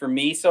having for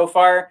me so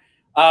far.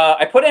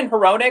 I put in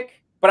Hronek,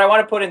 but I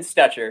want to put in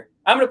Stetcher.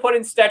 I'm going to put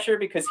in Stetcher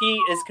because he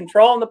is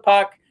controlling the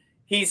puck.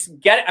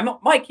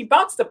 Mike, he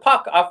bounced the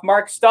puck off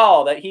Mark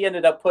Stahl that he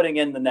ended up putting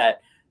in the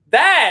net.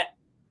 That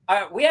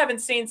we haven't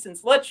seen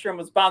since Lidstrom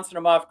was bouncing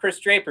him off Chris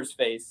Draper's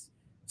face.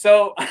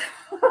 So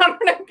I'm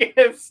going to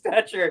give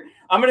Stetcher.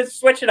 I'm going to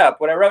switch it up.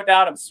 What I wrote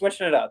down, I'm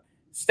switching it up.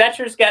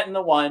 Stetcher's getting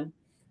the 1.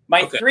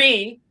 My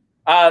 3.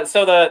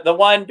 So the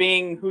 1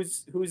 being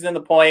who's in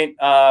the point.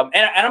 And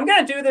I'm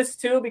going to do this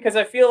too because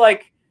I feel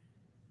like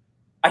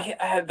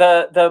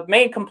the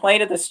main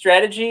complaint of the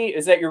strategy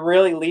is that you're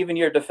really leaving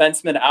your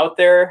defenseman out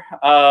there.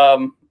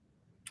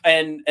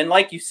 And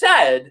like you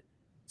said,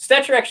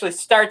 Stetcher actually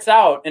starts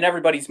out in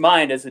everybody's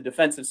mind as a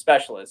defensive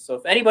specialist. So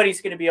if anybody's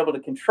going to be able to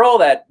control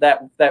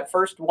that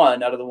first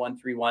one out of the 1-3-1,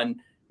 I'm going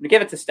to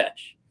give it to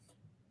Stetch.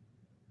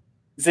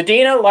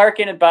 Zadina,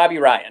 Larkin, and Bobby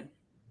Ryan.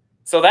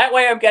 So that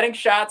way I'm getting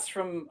shots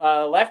from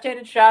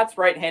left-handed shots,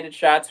 right-handed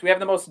shots. We have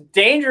the most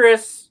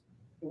dangerous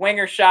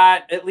winger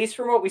shot, at least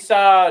from what we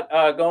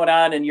saw going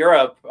on in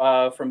Europe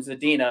from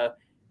Zadina.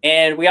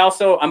 And we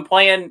also, I'm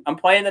playing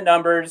the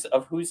numbers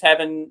of who's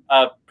having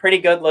a pretty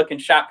good looking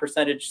shot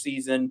percentage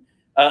season,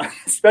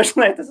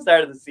 especially at the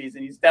start of the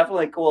season. He's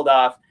definitely cooled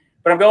off,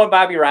 but I'm going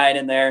Bobby Ryan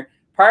in there.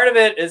 Part of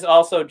it is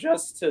also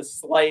just to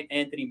slight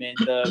Anthony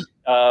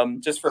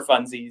Mantha, just for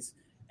funsies.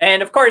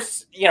 And of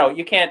course,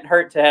 you can't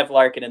hurt to have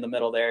Larkin in the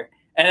middle there.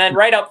 And then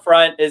right up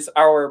front is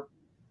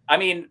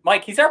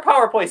Mike, he's our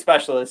power play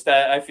specialist.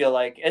 I feel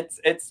like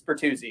it's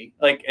Bertuzzi.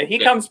 Like he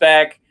comes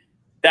back,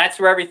 that's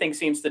where everything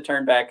seems to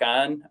turn back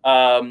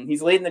on.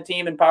 He's leading the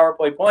team in power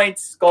play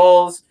points,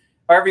 goals,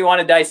 however you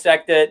want to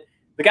dissect it.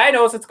 The guy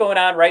knows what's going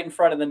on right in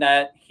front of the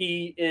net.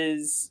 He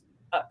is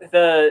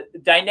the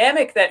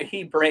dynamic that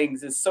he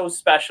brings is so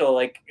special.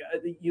 Like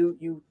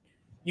you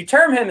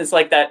term him as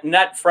like that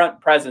net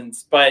front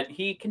presence, but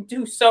he can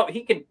do so.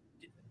 He could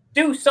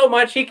do so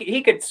much.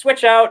 He could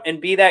switch out and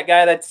be that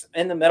guy that's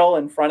in the middle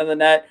in front of the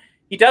net.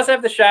 He does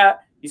have the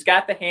shot. He's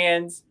got the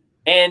hands,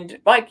 and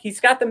Mike, he's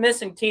got the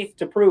missing teeth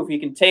to prove he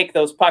can take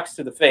those pucks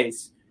to the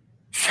face.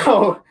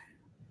 So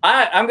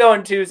I'm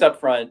going 2s up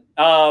front.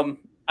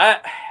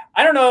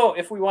 I don't know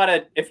if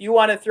you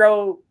want to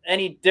throw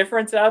any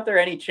difference out there,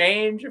 any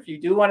change. If you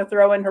do want to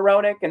throw in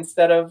Hronek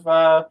instead of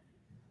I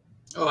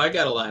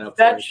got a lineup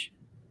for you.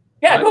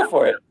 Yeah, go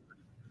for it.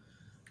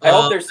 I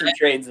hope there's some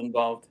trades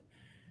involved.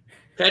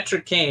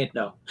 Patrick Kane,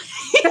 no.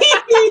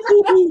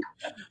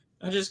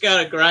 I just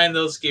gotta grind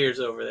those gears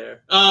over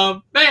there.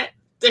 Man,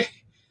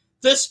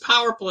 this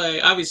power play,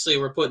 obviously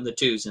we're putting the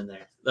 2s in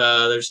there.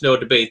 There's no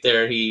debate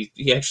there. He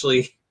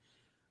actually,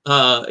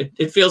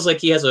 it feels like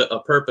he has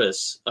a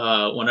purpose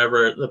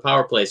whenever the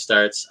power play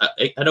starts.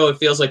 I know it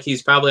feels like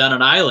he's probably on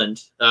an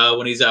island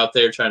when he's out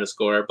there trying to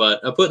score, but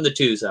I'm putting the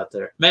 2s out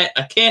there. Matt,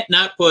 I can't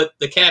not put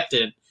the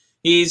captain.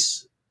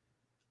 He's,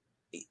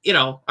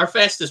 our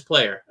fastest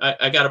player.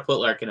 I got to put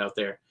Larkin out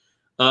there.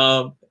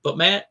 But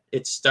Matt,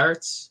 it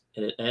starts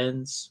and it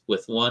ends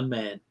with one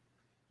man.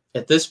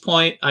 At this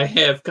point, I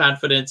have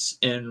confidence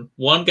in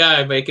one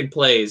guy making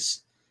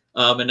plays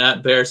and not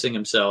embarrassing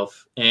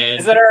himself. And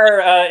is that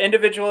our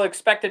individual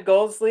expected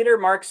goals leader,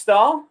 Mark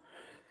Stahl?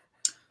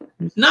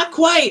 Not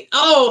quite.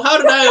 Oh, how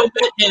did I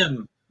omit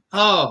him?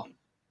 Oh,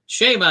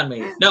 shame on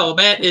me. No,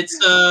 Matt, it's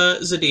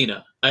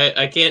Zadina.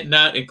 I can't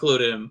not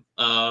include him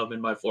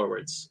in my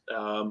forwards.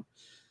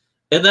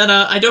 And then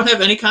I don't have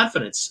any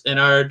confidence in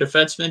our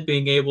defensemen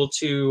being able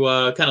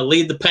to kind of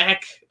lead the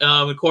pack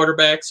in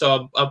quarterback.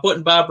 So I'm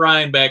putting Bob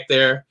Ryan back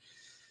there.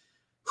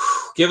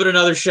 Give it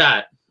another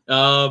shot.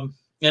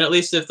 And at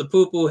least if the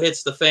poo-poo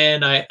hits the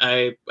fan,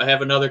 I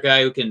have another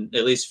guy who can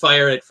at least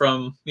fire it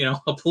from,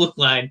 a blue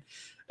line.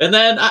 And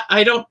then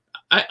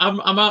I'm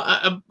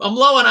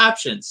low on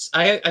options.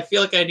 I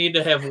feel like I need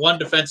to have one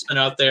defenseman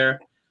out there.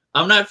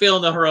 I'm not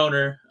feeling the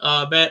Hroner.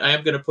 Matt, I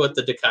am going to put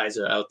the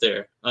DeKaiser out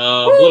there.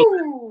 A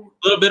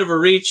little bit of a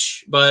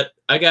reach, but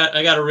I got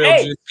a real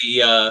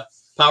juicy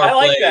power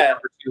play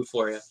number 2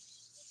 for you.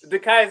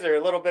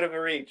 DeKaiser, a little bit of a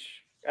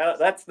reach.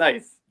 That's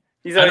nice.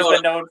 He's always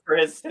been known for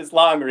his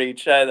long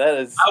reach. That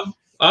is.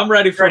 I'm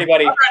ready for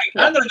anybody.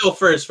 I'm going to go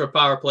first for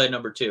power play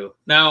number 2.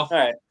 Now, all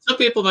right. Some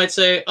people might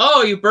say,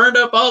 "Oh, you burned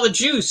up all the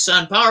juice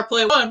on power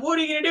play 1. What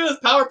are you going to do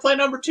with power play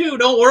number 2?"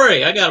 Don't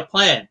worry, I got a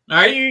plan. All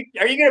right.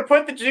 Are you going to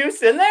put the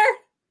juice in there?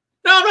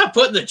 No, I'm not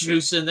putting the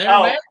juice in there,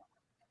 man.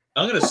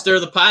 I'm going to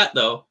stir the pot,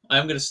 though.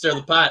 I'm going to stir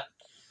the pot.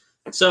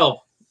 So,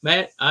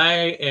 Matt, I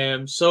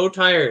am so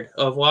tired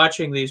of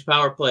watching these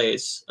power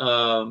plays.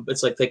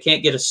 It's like they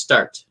can't get a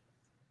start.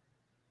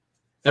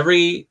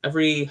 Every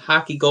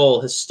hockey goal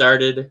has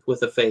started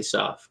with a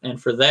face-off, and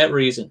for that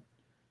reason,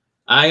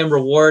 I am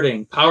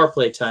rewarding power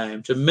play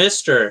time to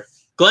Mr.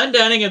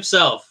 Glendening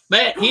himself.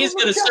 Matt, he's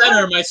going to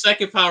center my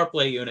second power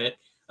play unit.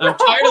 I'm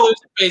tired of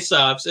losing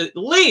face-offs. At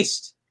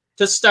least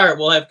to start,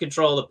 we'll have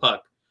control of the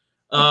puck.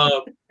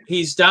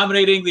 He's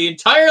dominating the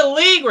entire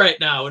league right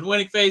now and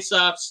winning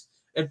face-offs,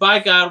 and by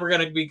God, we're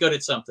going to be good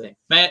at something.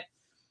 Matt,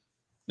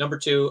 number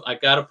 2, I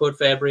got to put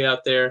Fabry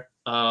out there.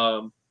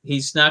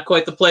 He's not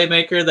quite the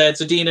playmaker that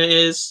Zadina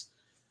is.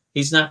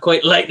 He's not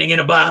quite lightning in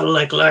a bottle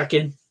like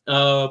Larkin.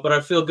 But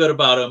I feel good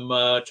about him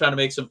trying to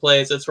make some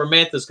plays. That's where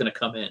Mantha's going to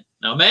come in.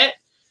 Now, Matt,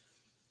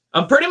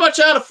 I'm pretty much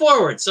out of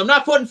forwards. I'm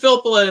not putting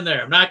Filppula in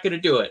there. I'm not going to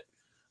do it.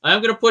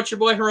 I'm going to put your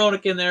boy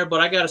Hronek in there,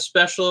 but I got a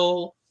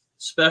special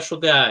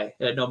guy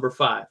at number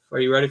 5. Are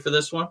you ready for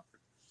this one?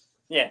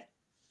 Yeah.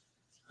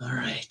 All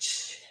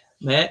right.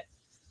 Matt,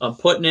 I'm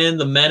putting in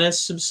the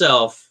menace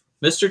himself,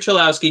 Mr.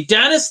 Cholowski,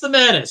 Dennis the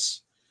Menace.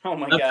 Oh,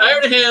 my God. I'm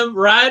tired of him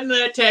riding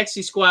that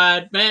taxi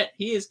squad. Matt,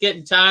 he is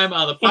getting time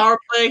on the power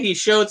play. He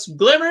showed some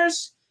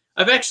glimmers.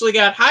 I've actually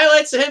got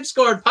highlights of him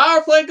scoring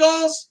power play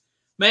goals.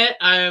 Matt,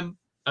 I'm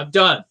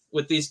done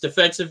with these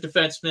defensive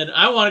defensemen.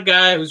 I want a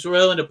guy who's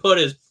willing to put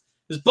his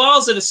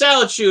balls in a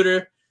salad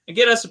shooter and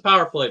get us a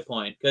power play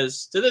point.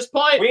 Because to this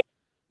point,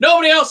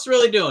 nobody else is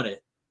really doing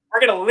it.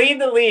 We're going to lead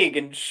the league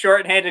in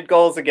shorthanded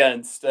goals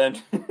against. And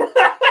you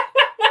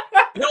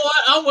know what?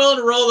 I'm willing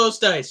to roll those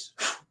dice.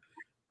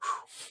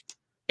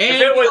 And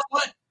you know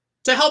what?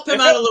 To help him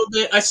out a little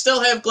bit, I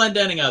still have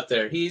Glendening out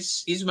there.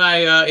 He's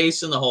my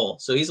ace in the hole.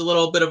 So he's a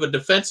little bit of a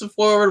defensive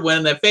forward.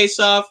 Win the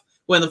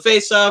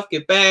face-off,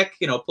 get back,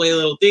 play a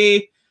little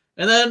D.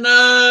 And then,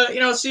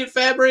 see what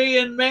Fabry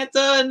and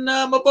Mantha and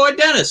my boy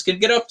Dennis can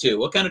get up to.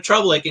 What kind of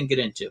trouble they can get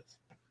into.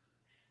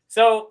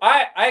 So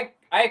I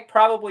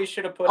probably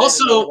should have put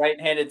in a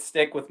right-handed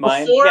stick with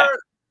mine.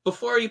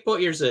 Before you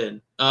put yours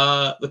in,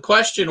 the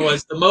question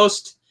was the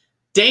most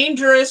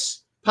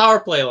dangerous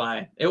power play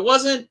line. It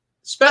wasn't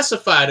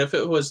specified if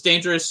it was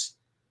dangerous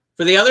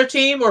for the other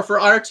team or for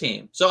our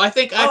team. So I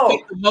think I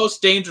picked the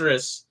most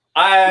dangerous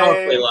power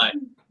play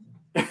line.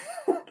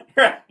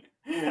 Right.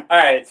 All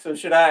right. So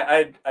should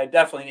I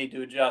definitely need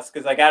to adjust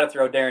because I got to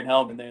throw Darren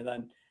Helm in there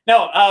then.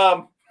 No.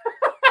 All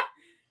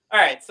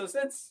right. So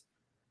since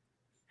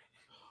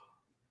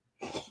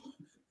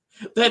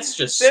that's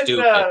just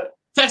stupid.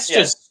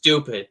 Just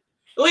stupid.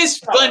 At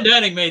least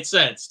Glendening made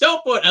sense.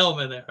 Don't put Helm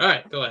in there. All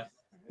right. Go ahead.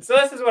 So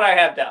this is what I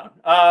have down.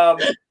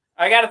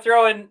 I got to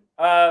throw in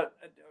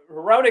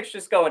Hronek's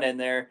just going in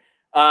there.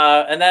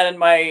 And then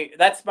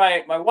that's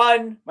my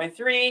 1, my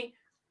 3,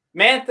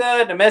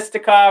 Mantha,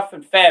 Namestnikov,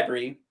 and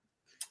Fabry.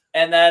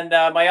 And then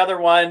my other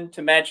one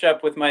to match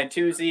up with my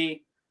 2Z,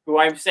 who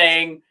I'm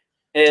saying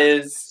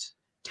is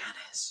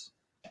Dennis.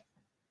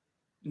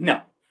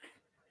 No.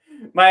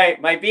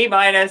 My B-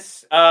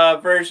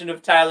 version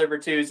of Tyler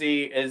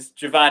Bertuzzi is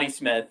Giovanni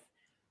Smith.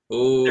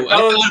 Ooh, I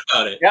thought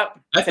about it. Yep.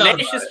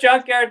 Tenacious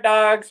Junkyard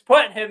Dogs.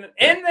 Put him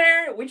in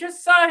there. We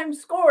just saw him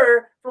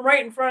score from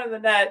right in front of the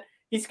net.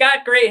 He's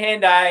got great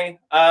hand-eye.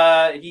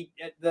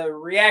 The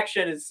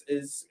reaction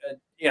is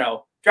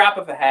drop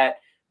of a hat.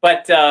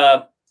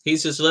 But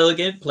he's as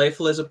elegant,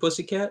 playful as a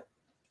pussycat.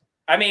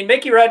 I mean,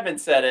 Mickey Redmond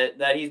said it,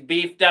 that he's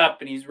beefed up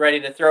and he's ready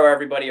to throw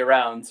everybody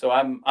around. So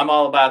I'm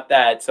all about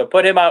that. So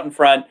put him out in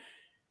front.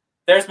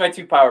 There's my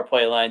 2 power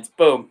play lines.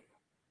 Boom.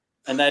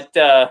 And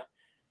that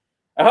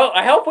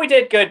I hope we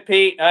did good,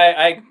 Pete.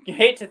 I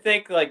hate to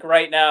think like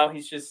right now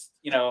he's just,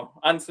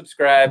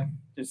 unsubscribe.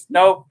 Just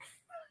nope.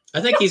 I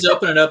think he's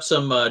opening up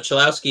some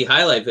Cholowski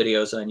highlight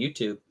videos on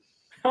YouTube.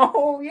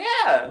 Oh,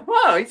 yeah.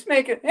 Wow, he's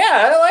making...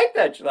 Yeah, I like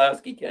that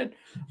Cholowski kid.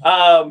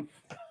 Well,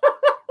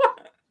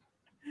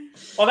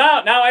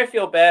 now I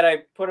feel bad.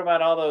 I put him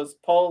on all those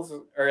polls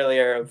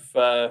earlier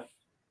of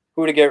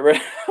who to get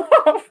rid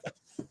of.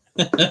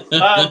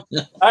 All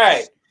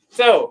right.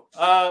 So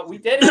we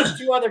did have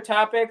 2 other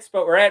topics,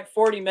 but we're at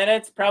 40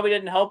 minutes. Probably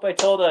didn't help. I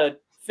told a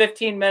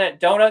 15-minute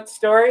donut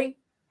story.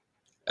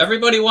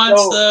 Everybody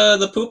wants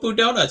the poo-poo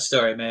donut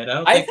story, man. I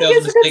don't think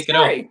they'll just take it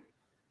out.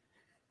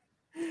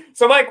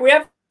 So, Mike, we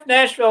have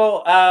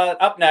Nashville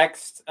up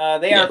next.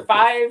 They are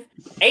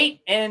 5-8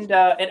 and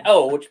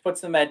 0, which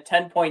puts them at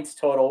 10 points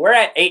total. We're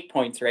at 8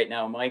 points right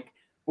now, Mike.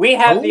 We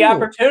have the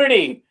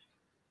opportunity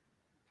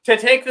to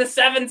take the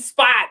 7th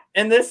spot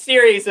in this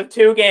series of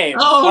 2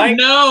 games. Oh, Mike,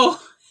 no.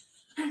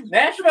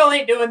 Nashville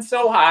ain't doing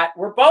so hot.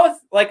 We're both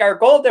like our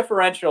goal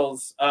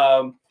differentials.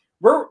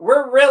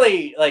 We're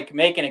really like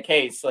making a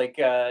case like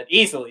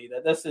easily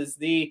that this is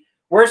the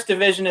worst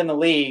division in the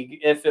league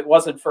if it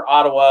wasn't for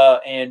Ottawa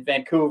and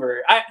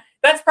Vancouver.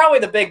 That's probably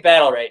the big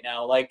battle right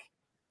now. Like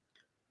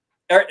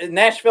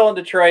Nashville and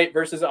Detroit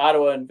versus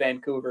Ottawa and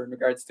Vancouver in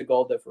regards to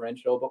goal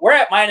differential. But we're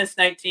at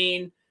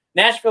 -19.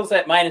 Nashville's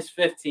at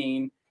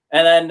 -15.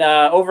 And then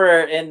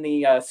over in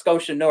the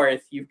Scotia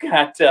North, you've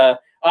got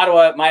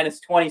Ottawa at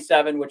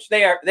 -27, which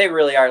they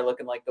really are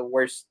looking like the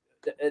worst.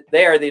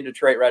 They are the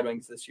Detroit Red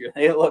Wings this year.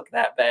 They look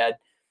that bad.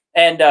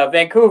 And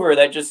Vancouver,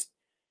 that just,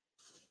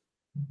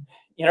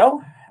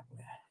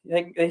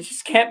 they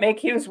just can't make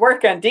Hughes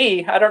work on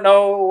D. I don't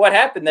know what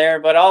happened there,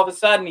 but all of a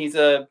sudden he's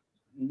a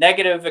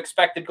negative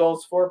expected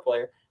goals for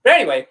player. But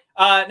anyway,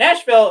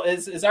 Nashville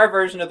is our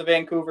version of the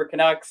Vancouver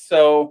Canucks.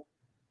 So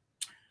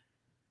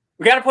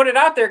we got to put it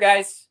out there,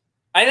 guys.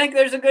 I think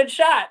there's a good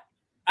shot.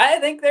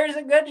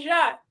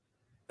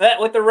 That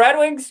with the Red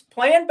Wings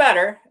playing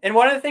better, and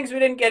one of the things we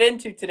didn't get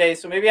into today,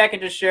 so maybe I can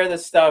just share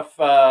this stuff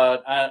on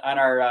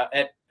our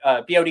at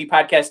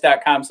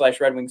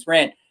bodpodcast.com/Red Wings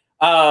rant.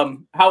 How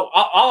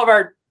all of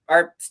our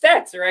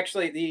stats are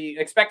actually the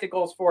expected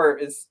goals for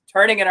is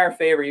turning in our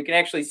favor. You can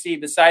actually see,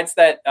 besides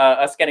that,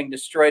 us getting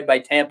destroyed by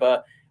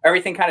Tampa,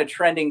 everything kind of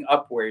trending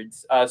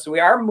upwards. So we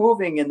are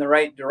moving in the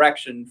right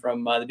direction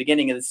from the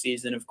beginning of the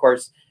season, of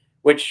course,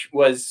 which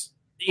was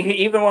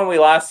even when we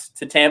lost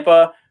to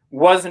Tampa,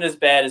 wasn't as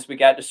bad as we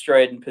got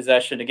destroyed in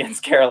possession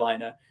against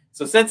Carolina.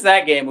 So since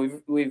that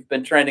game, we've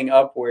been trending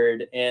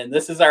upward, and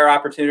this is our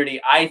opportunity,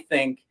 I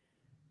think,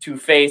 to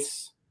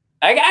face.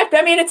 I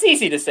mean, it's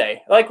easy to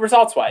say, like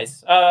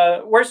results-wise,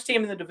 worst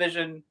team in the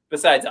division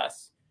besides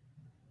us.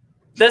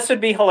 This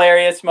would be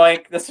hilarious,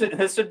 Mike. This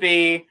would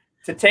be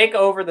to take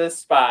over this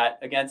spot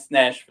against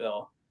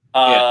Nashville.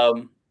 I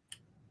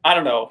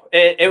don't know.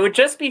 It would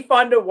just be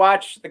fun to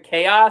watch the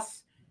chaos.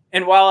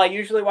 And while I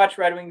usually watch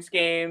Red Wings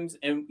games,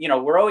 and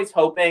we're always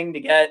hoping to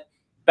get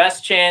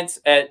best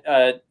chance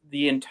at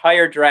the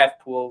entire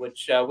draft pool,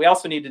 which we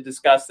also need to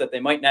discuss that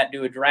they might not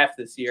do a draft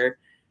this year.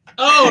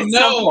 Oh, no.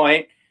 Some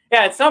point.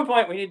 Yeah, at some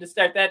point we need to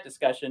start that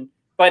discussion.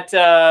 But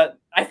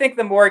I think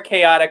the more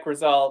chaotic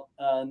result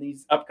in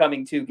these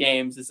upcoming 2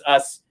 games is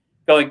us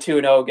going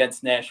 2-0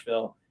 against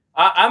Nashville.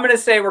 I'm going to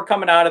say we're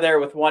coming out of there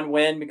with 1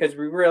 win because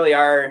we really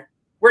are.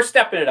 We're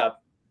stepping it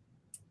up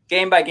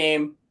game by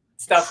game.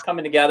 Stuff's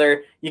coming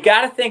together. You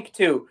got to think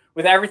too,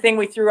 with everything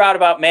we threw out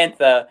about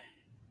Mantha,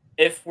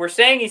 if we're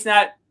saying he's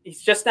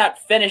just not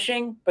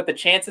finishing, but the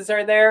chances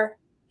are there.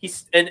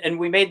 And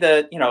we made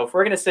if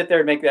we're going to sit there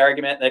and make the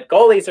argument that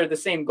goalies are the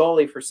same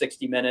goalie for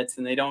 60 minutes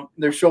and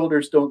their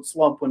shoulders don't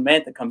slump when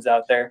Mantha comes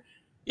out there.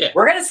 Yeah.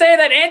 We're going to say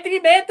that Anthony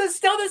Mantha is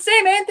still the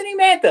same Anthony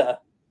Mantha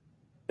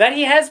that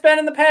he has been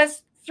in the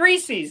past 3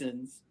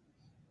 seasons.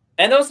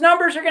 And those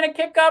numbers are going to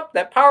kick up.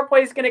 That power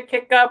play is going to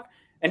kick up.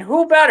 And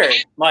who better,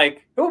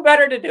 Mike,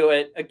 to do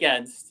it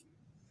against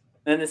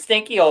than the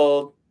stinky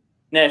old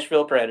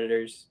Nashville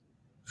Predators?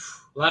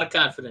 A lot of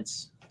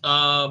confidence.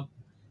 I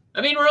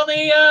mean, we're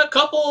only a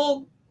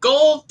couple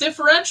goal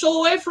differential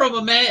away from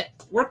them, Matt.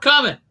 We're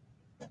coming.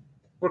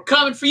 We're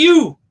coming for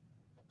you,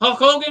 Hulk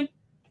Hogan.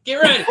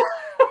 Get ready.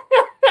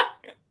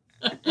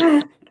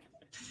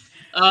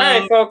 All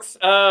right, folks.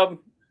 I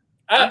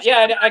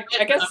guess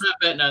I'm not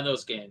betting on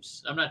those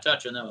games. I'm not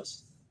touching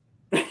those.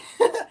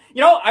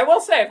 I will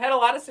say I've had a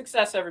lot of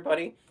success,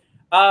 everybody.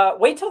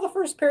 Wait till the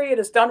first period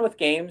is done with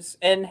games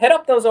and hit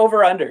up those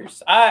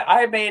over-unders.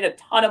 I made a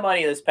ton of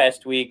money this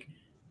past week.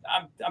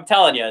 I'm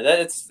telling you,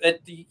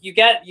 you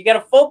get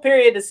a full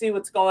period to see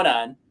what's going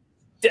on.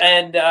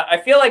 And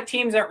I feel like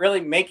teams aren't really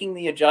making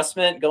the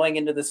adjustment going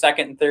into the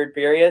second and third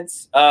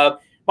periods.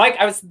 Mike,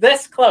 I was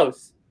this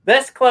close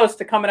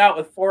to coming out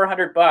with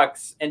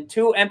 $400, and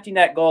 2 empty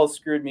net goals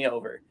screwed me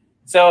over.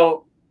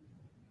 So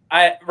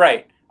I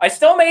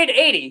still made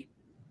 80.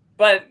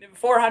 But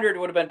 400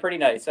 would have been pretty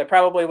nice. I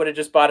probably would have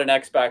just bought an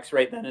Xbox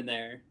right then and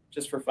there,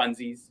 just for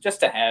funsies,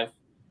 just to have.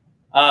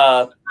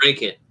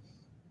 Break it.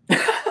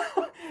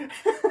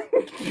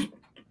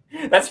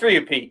 That's for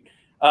you, Pete.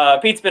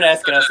 Pete's been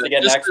asking us to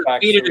get an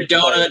Xbox. Eat it a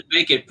donut,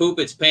 make it poop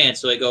its pants,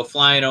 so they go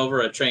flying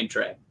over a train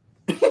track.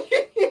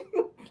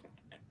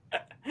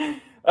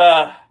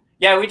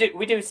 Yeah, we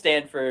do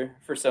stand for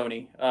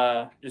Sony,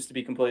 just to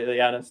be completely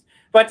honest.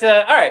 But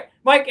all right,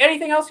 Mike,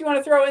 anything else you want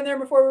to throw in there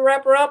before we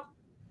wrap her up?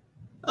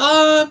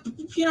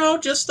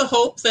 Just the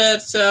hope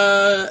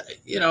that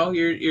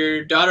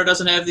your daughter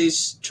doesn't have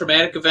these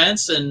traumatic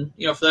events, and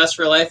for the rest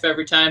of her life,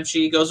 every time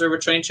she goes over a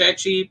train track,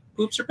 she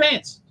poops her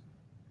pants.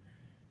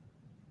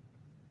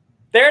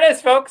 There it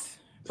is, folks.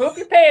 Poop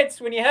your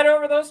pants when you head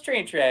over those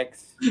train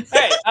tracks.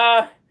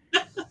 All right.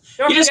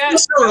 You just feel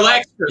so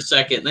relaxed for a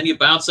second, then you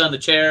bounce on the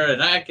chair,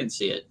 and I can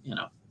see it.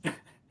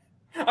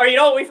 Oh, you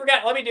know what we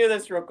forgot? Let me do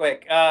this real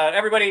quick.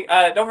 Everybody,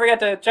 don't forget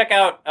to check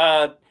out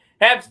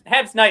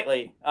Habs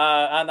Nightly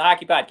on the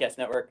Hockey Podcast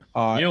Network.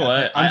 You know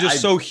what? I'm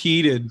just so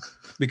heated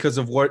because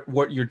of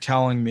what you're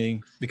telling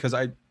me, because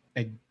I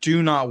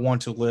do not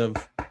want to live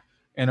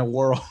in a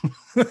world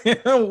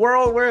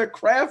where a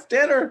Kraft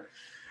dinner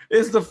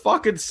is the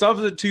fucking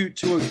substitute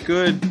to a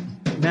good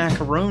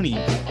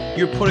macaroni.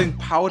 You're putting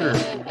powder.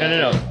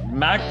 No.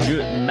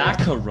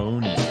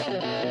 Macaroni,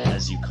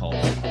 as you call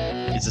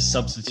it, is a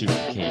substitute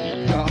for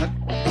KD. God.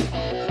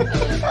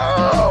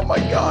 Oh my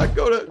God!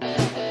 Go to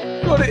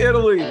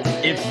Italy.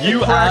 If you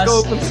crack ask,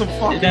 open some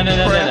fucking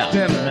Kraft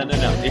dinner.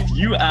 no. If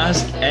you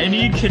ask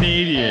any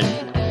Canadian,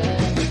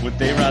 would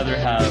they rather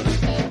have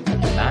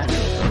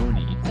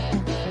macaroni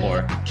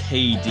or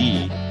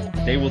KD?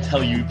 They will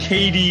tell you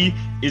KD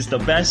is the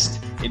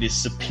best. It is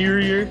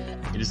superior.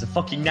 It is a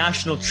fucking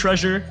national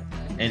treasure,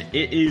 and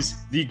it is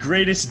the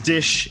greatest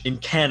dish in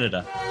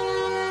Canada.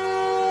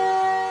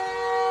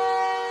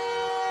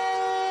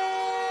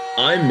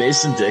 I'm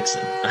Mason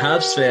Dixon, a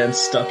Habs fan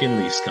stuck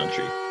in Leafs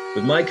country,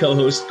 with my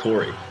co-host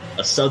Corey,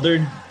 a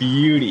Southern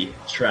beauty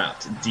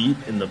trapped deep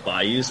in the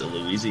bayous of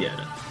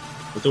Louisiana.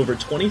 With over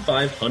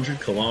 2,500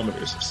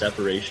 kilometers of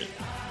separation,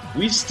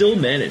 we've still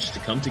managed to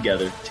come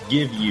together to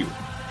give you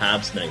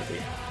Habs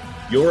Nightly,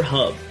 your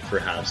hub for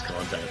Habs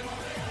content.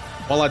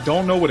 While I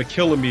don't know what a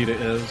kilometer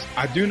is,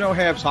 I do know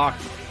Habs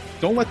hockey.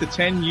 Don't let the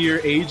 10-year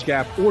age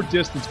gap or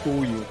distance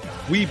fool you.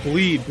 We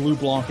bleed Blue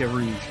Blanc et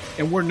Rouge,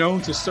 and we're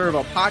known to serve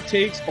up hot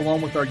takes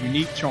along with our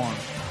unique charm.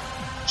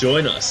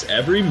 Join us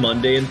every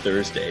Monday and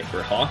Thursday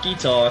for hockey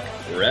talk,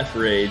 ref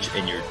rage,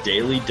 and your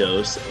daily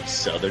dose of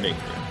Southern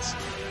ignorance.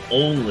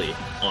 Only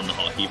on the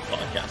Hockey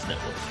Podcast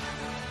Network.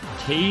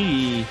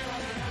 KD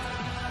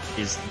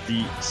is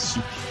the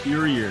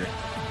superior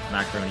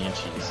macaroni and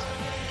cheese.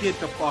 Get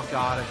the fuck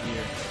out of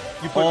here.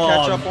 You put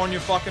ketchup on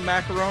your fucking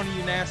macaroni,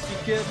 you nasty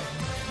kid?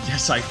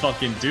 Yes, I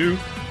fucking do.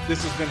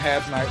 This has been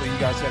Habs Nightly. You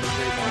guys have a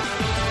great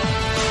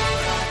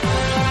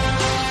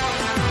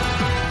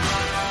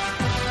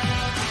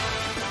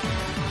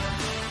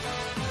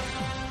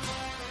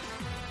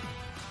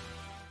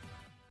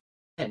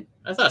Man,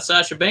 I thought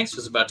Sasha Banks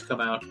was about to come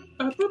out.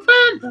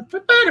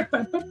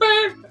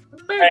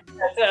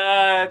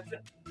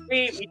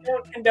 We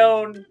don't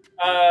condone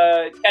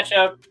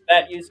ketchup,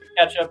 that use of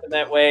ketchup in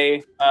that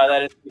way.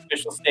 That is the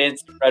official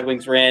stance of Red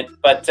Wings rant.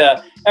 But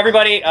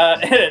everybody,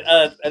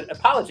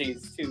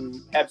 apologies to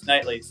Habs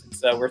Nightly,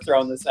 since we're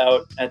throwing this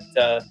out at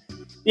the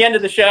end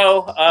of the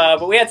show.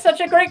 But we had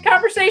such a great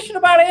conversation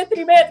about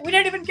Anthony Matt. We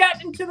didn't even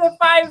get into the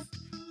five.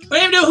 We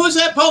didn't even know who's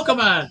that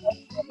Pokemon.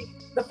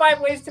 The 5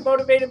 ways to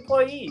motivate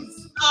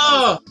employees.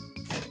 Oh,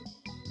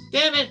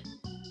 damn it!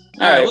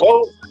 All right,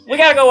 well, we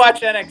gotta go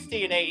watch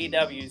NXT and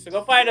AEW. So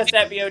go find us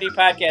at BOD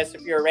Podcast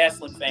if you're a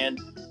wrestling fan,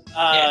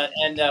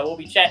 and we'll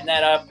be chatting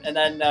that up. And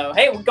then,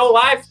 hey, we'll go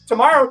live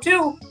tomorrow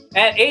too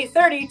at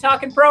 8:30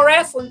 talking pro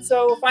wrestling.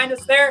 So find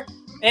us there,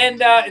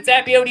 and it's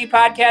at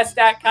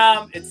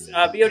bodpodcast.com. It's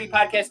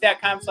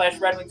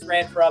bodpodcast.com/Red Wings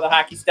Rant for all the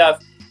hockey stuff.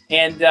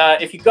 And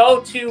if you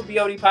go to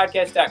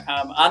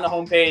bodpodcast.com, on the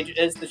homepage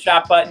is the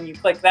shop button. You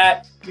click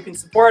that, you can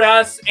support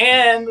us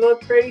and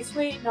look pretty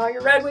sweet and all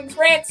your Red Wings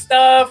Rant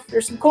stuff.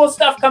 There's some cool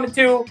stuff coming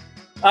too.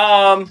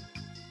 I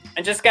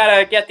just got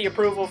to get the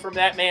approval from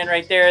that man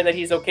right there that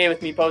he's okay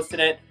with me posting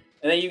it.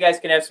 And then you guys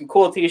can have some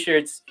cool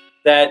t-shirts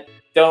that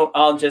don't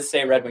all just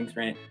say Red Wings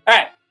Rant. All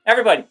right,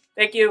 everybody,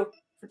 thank you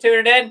for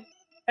tuning in.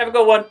 Have a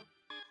good one.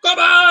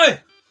 Bye-bye!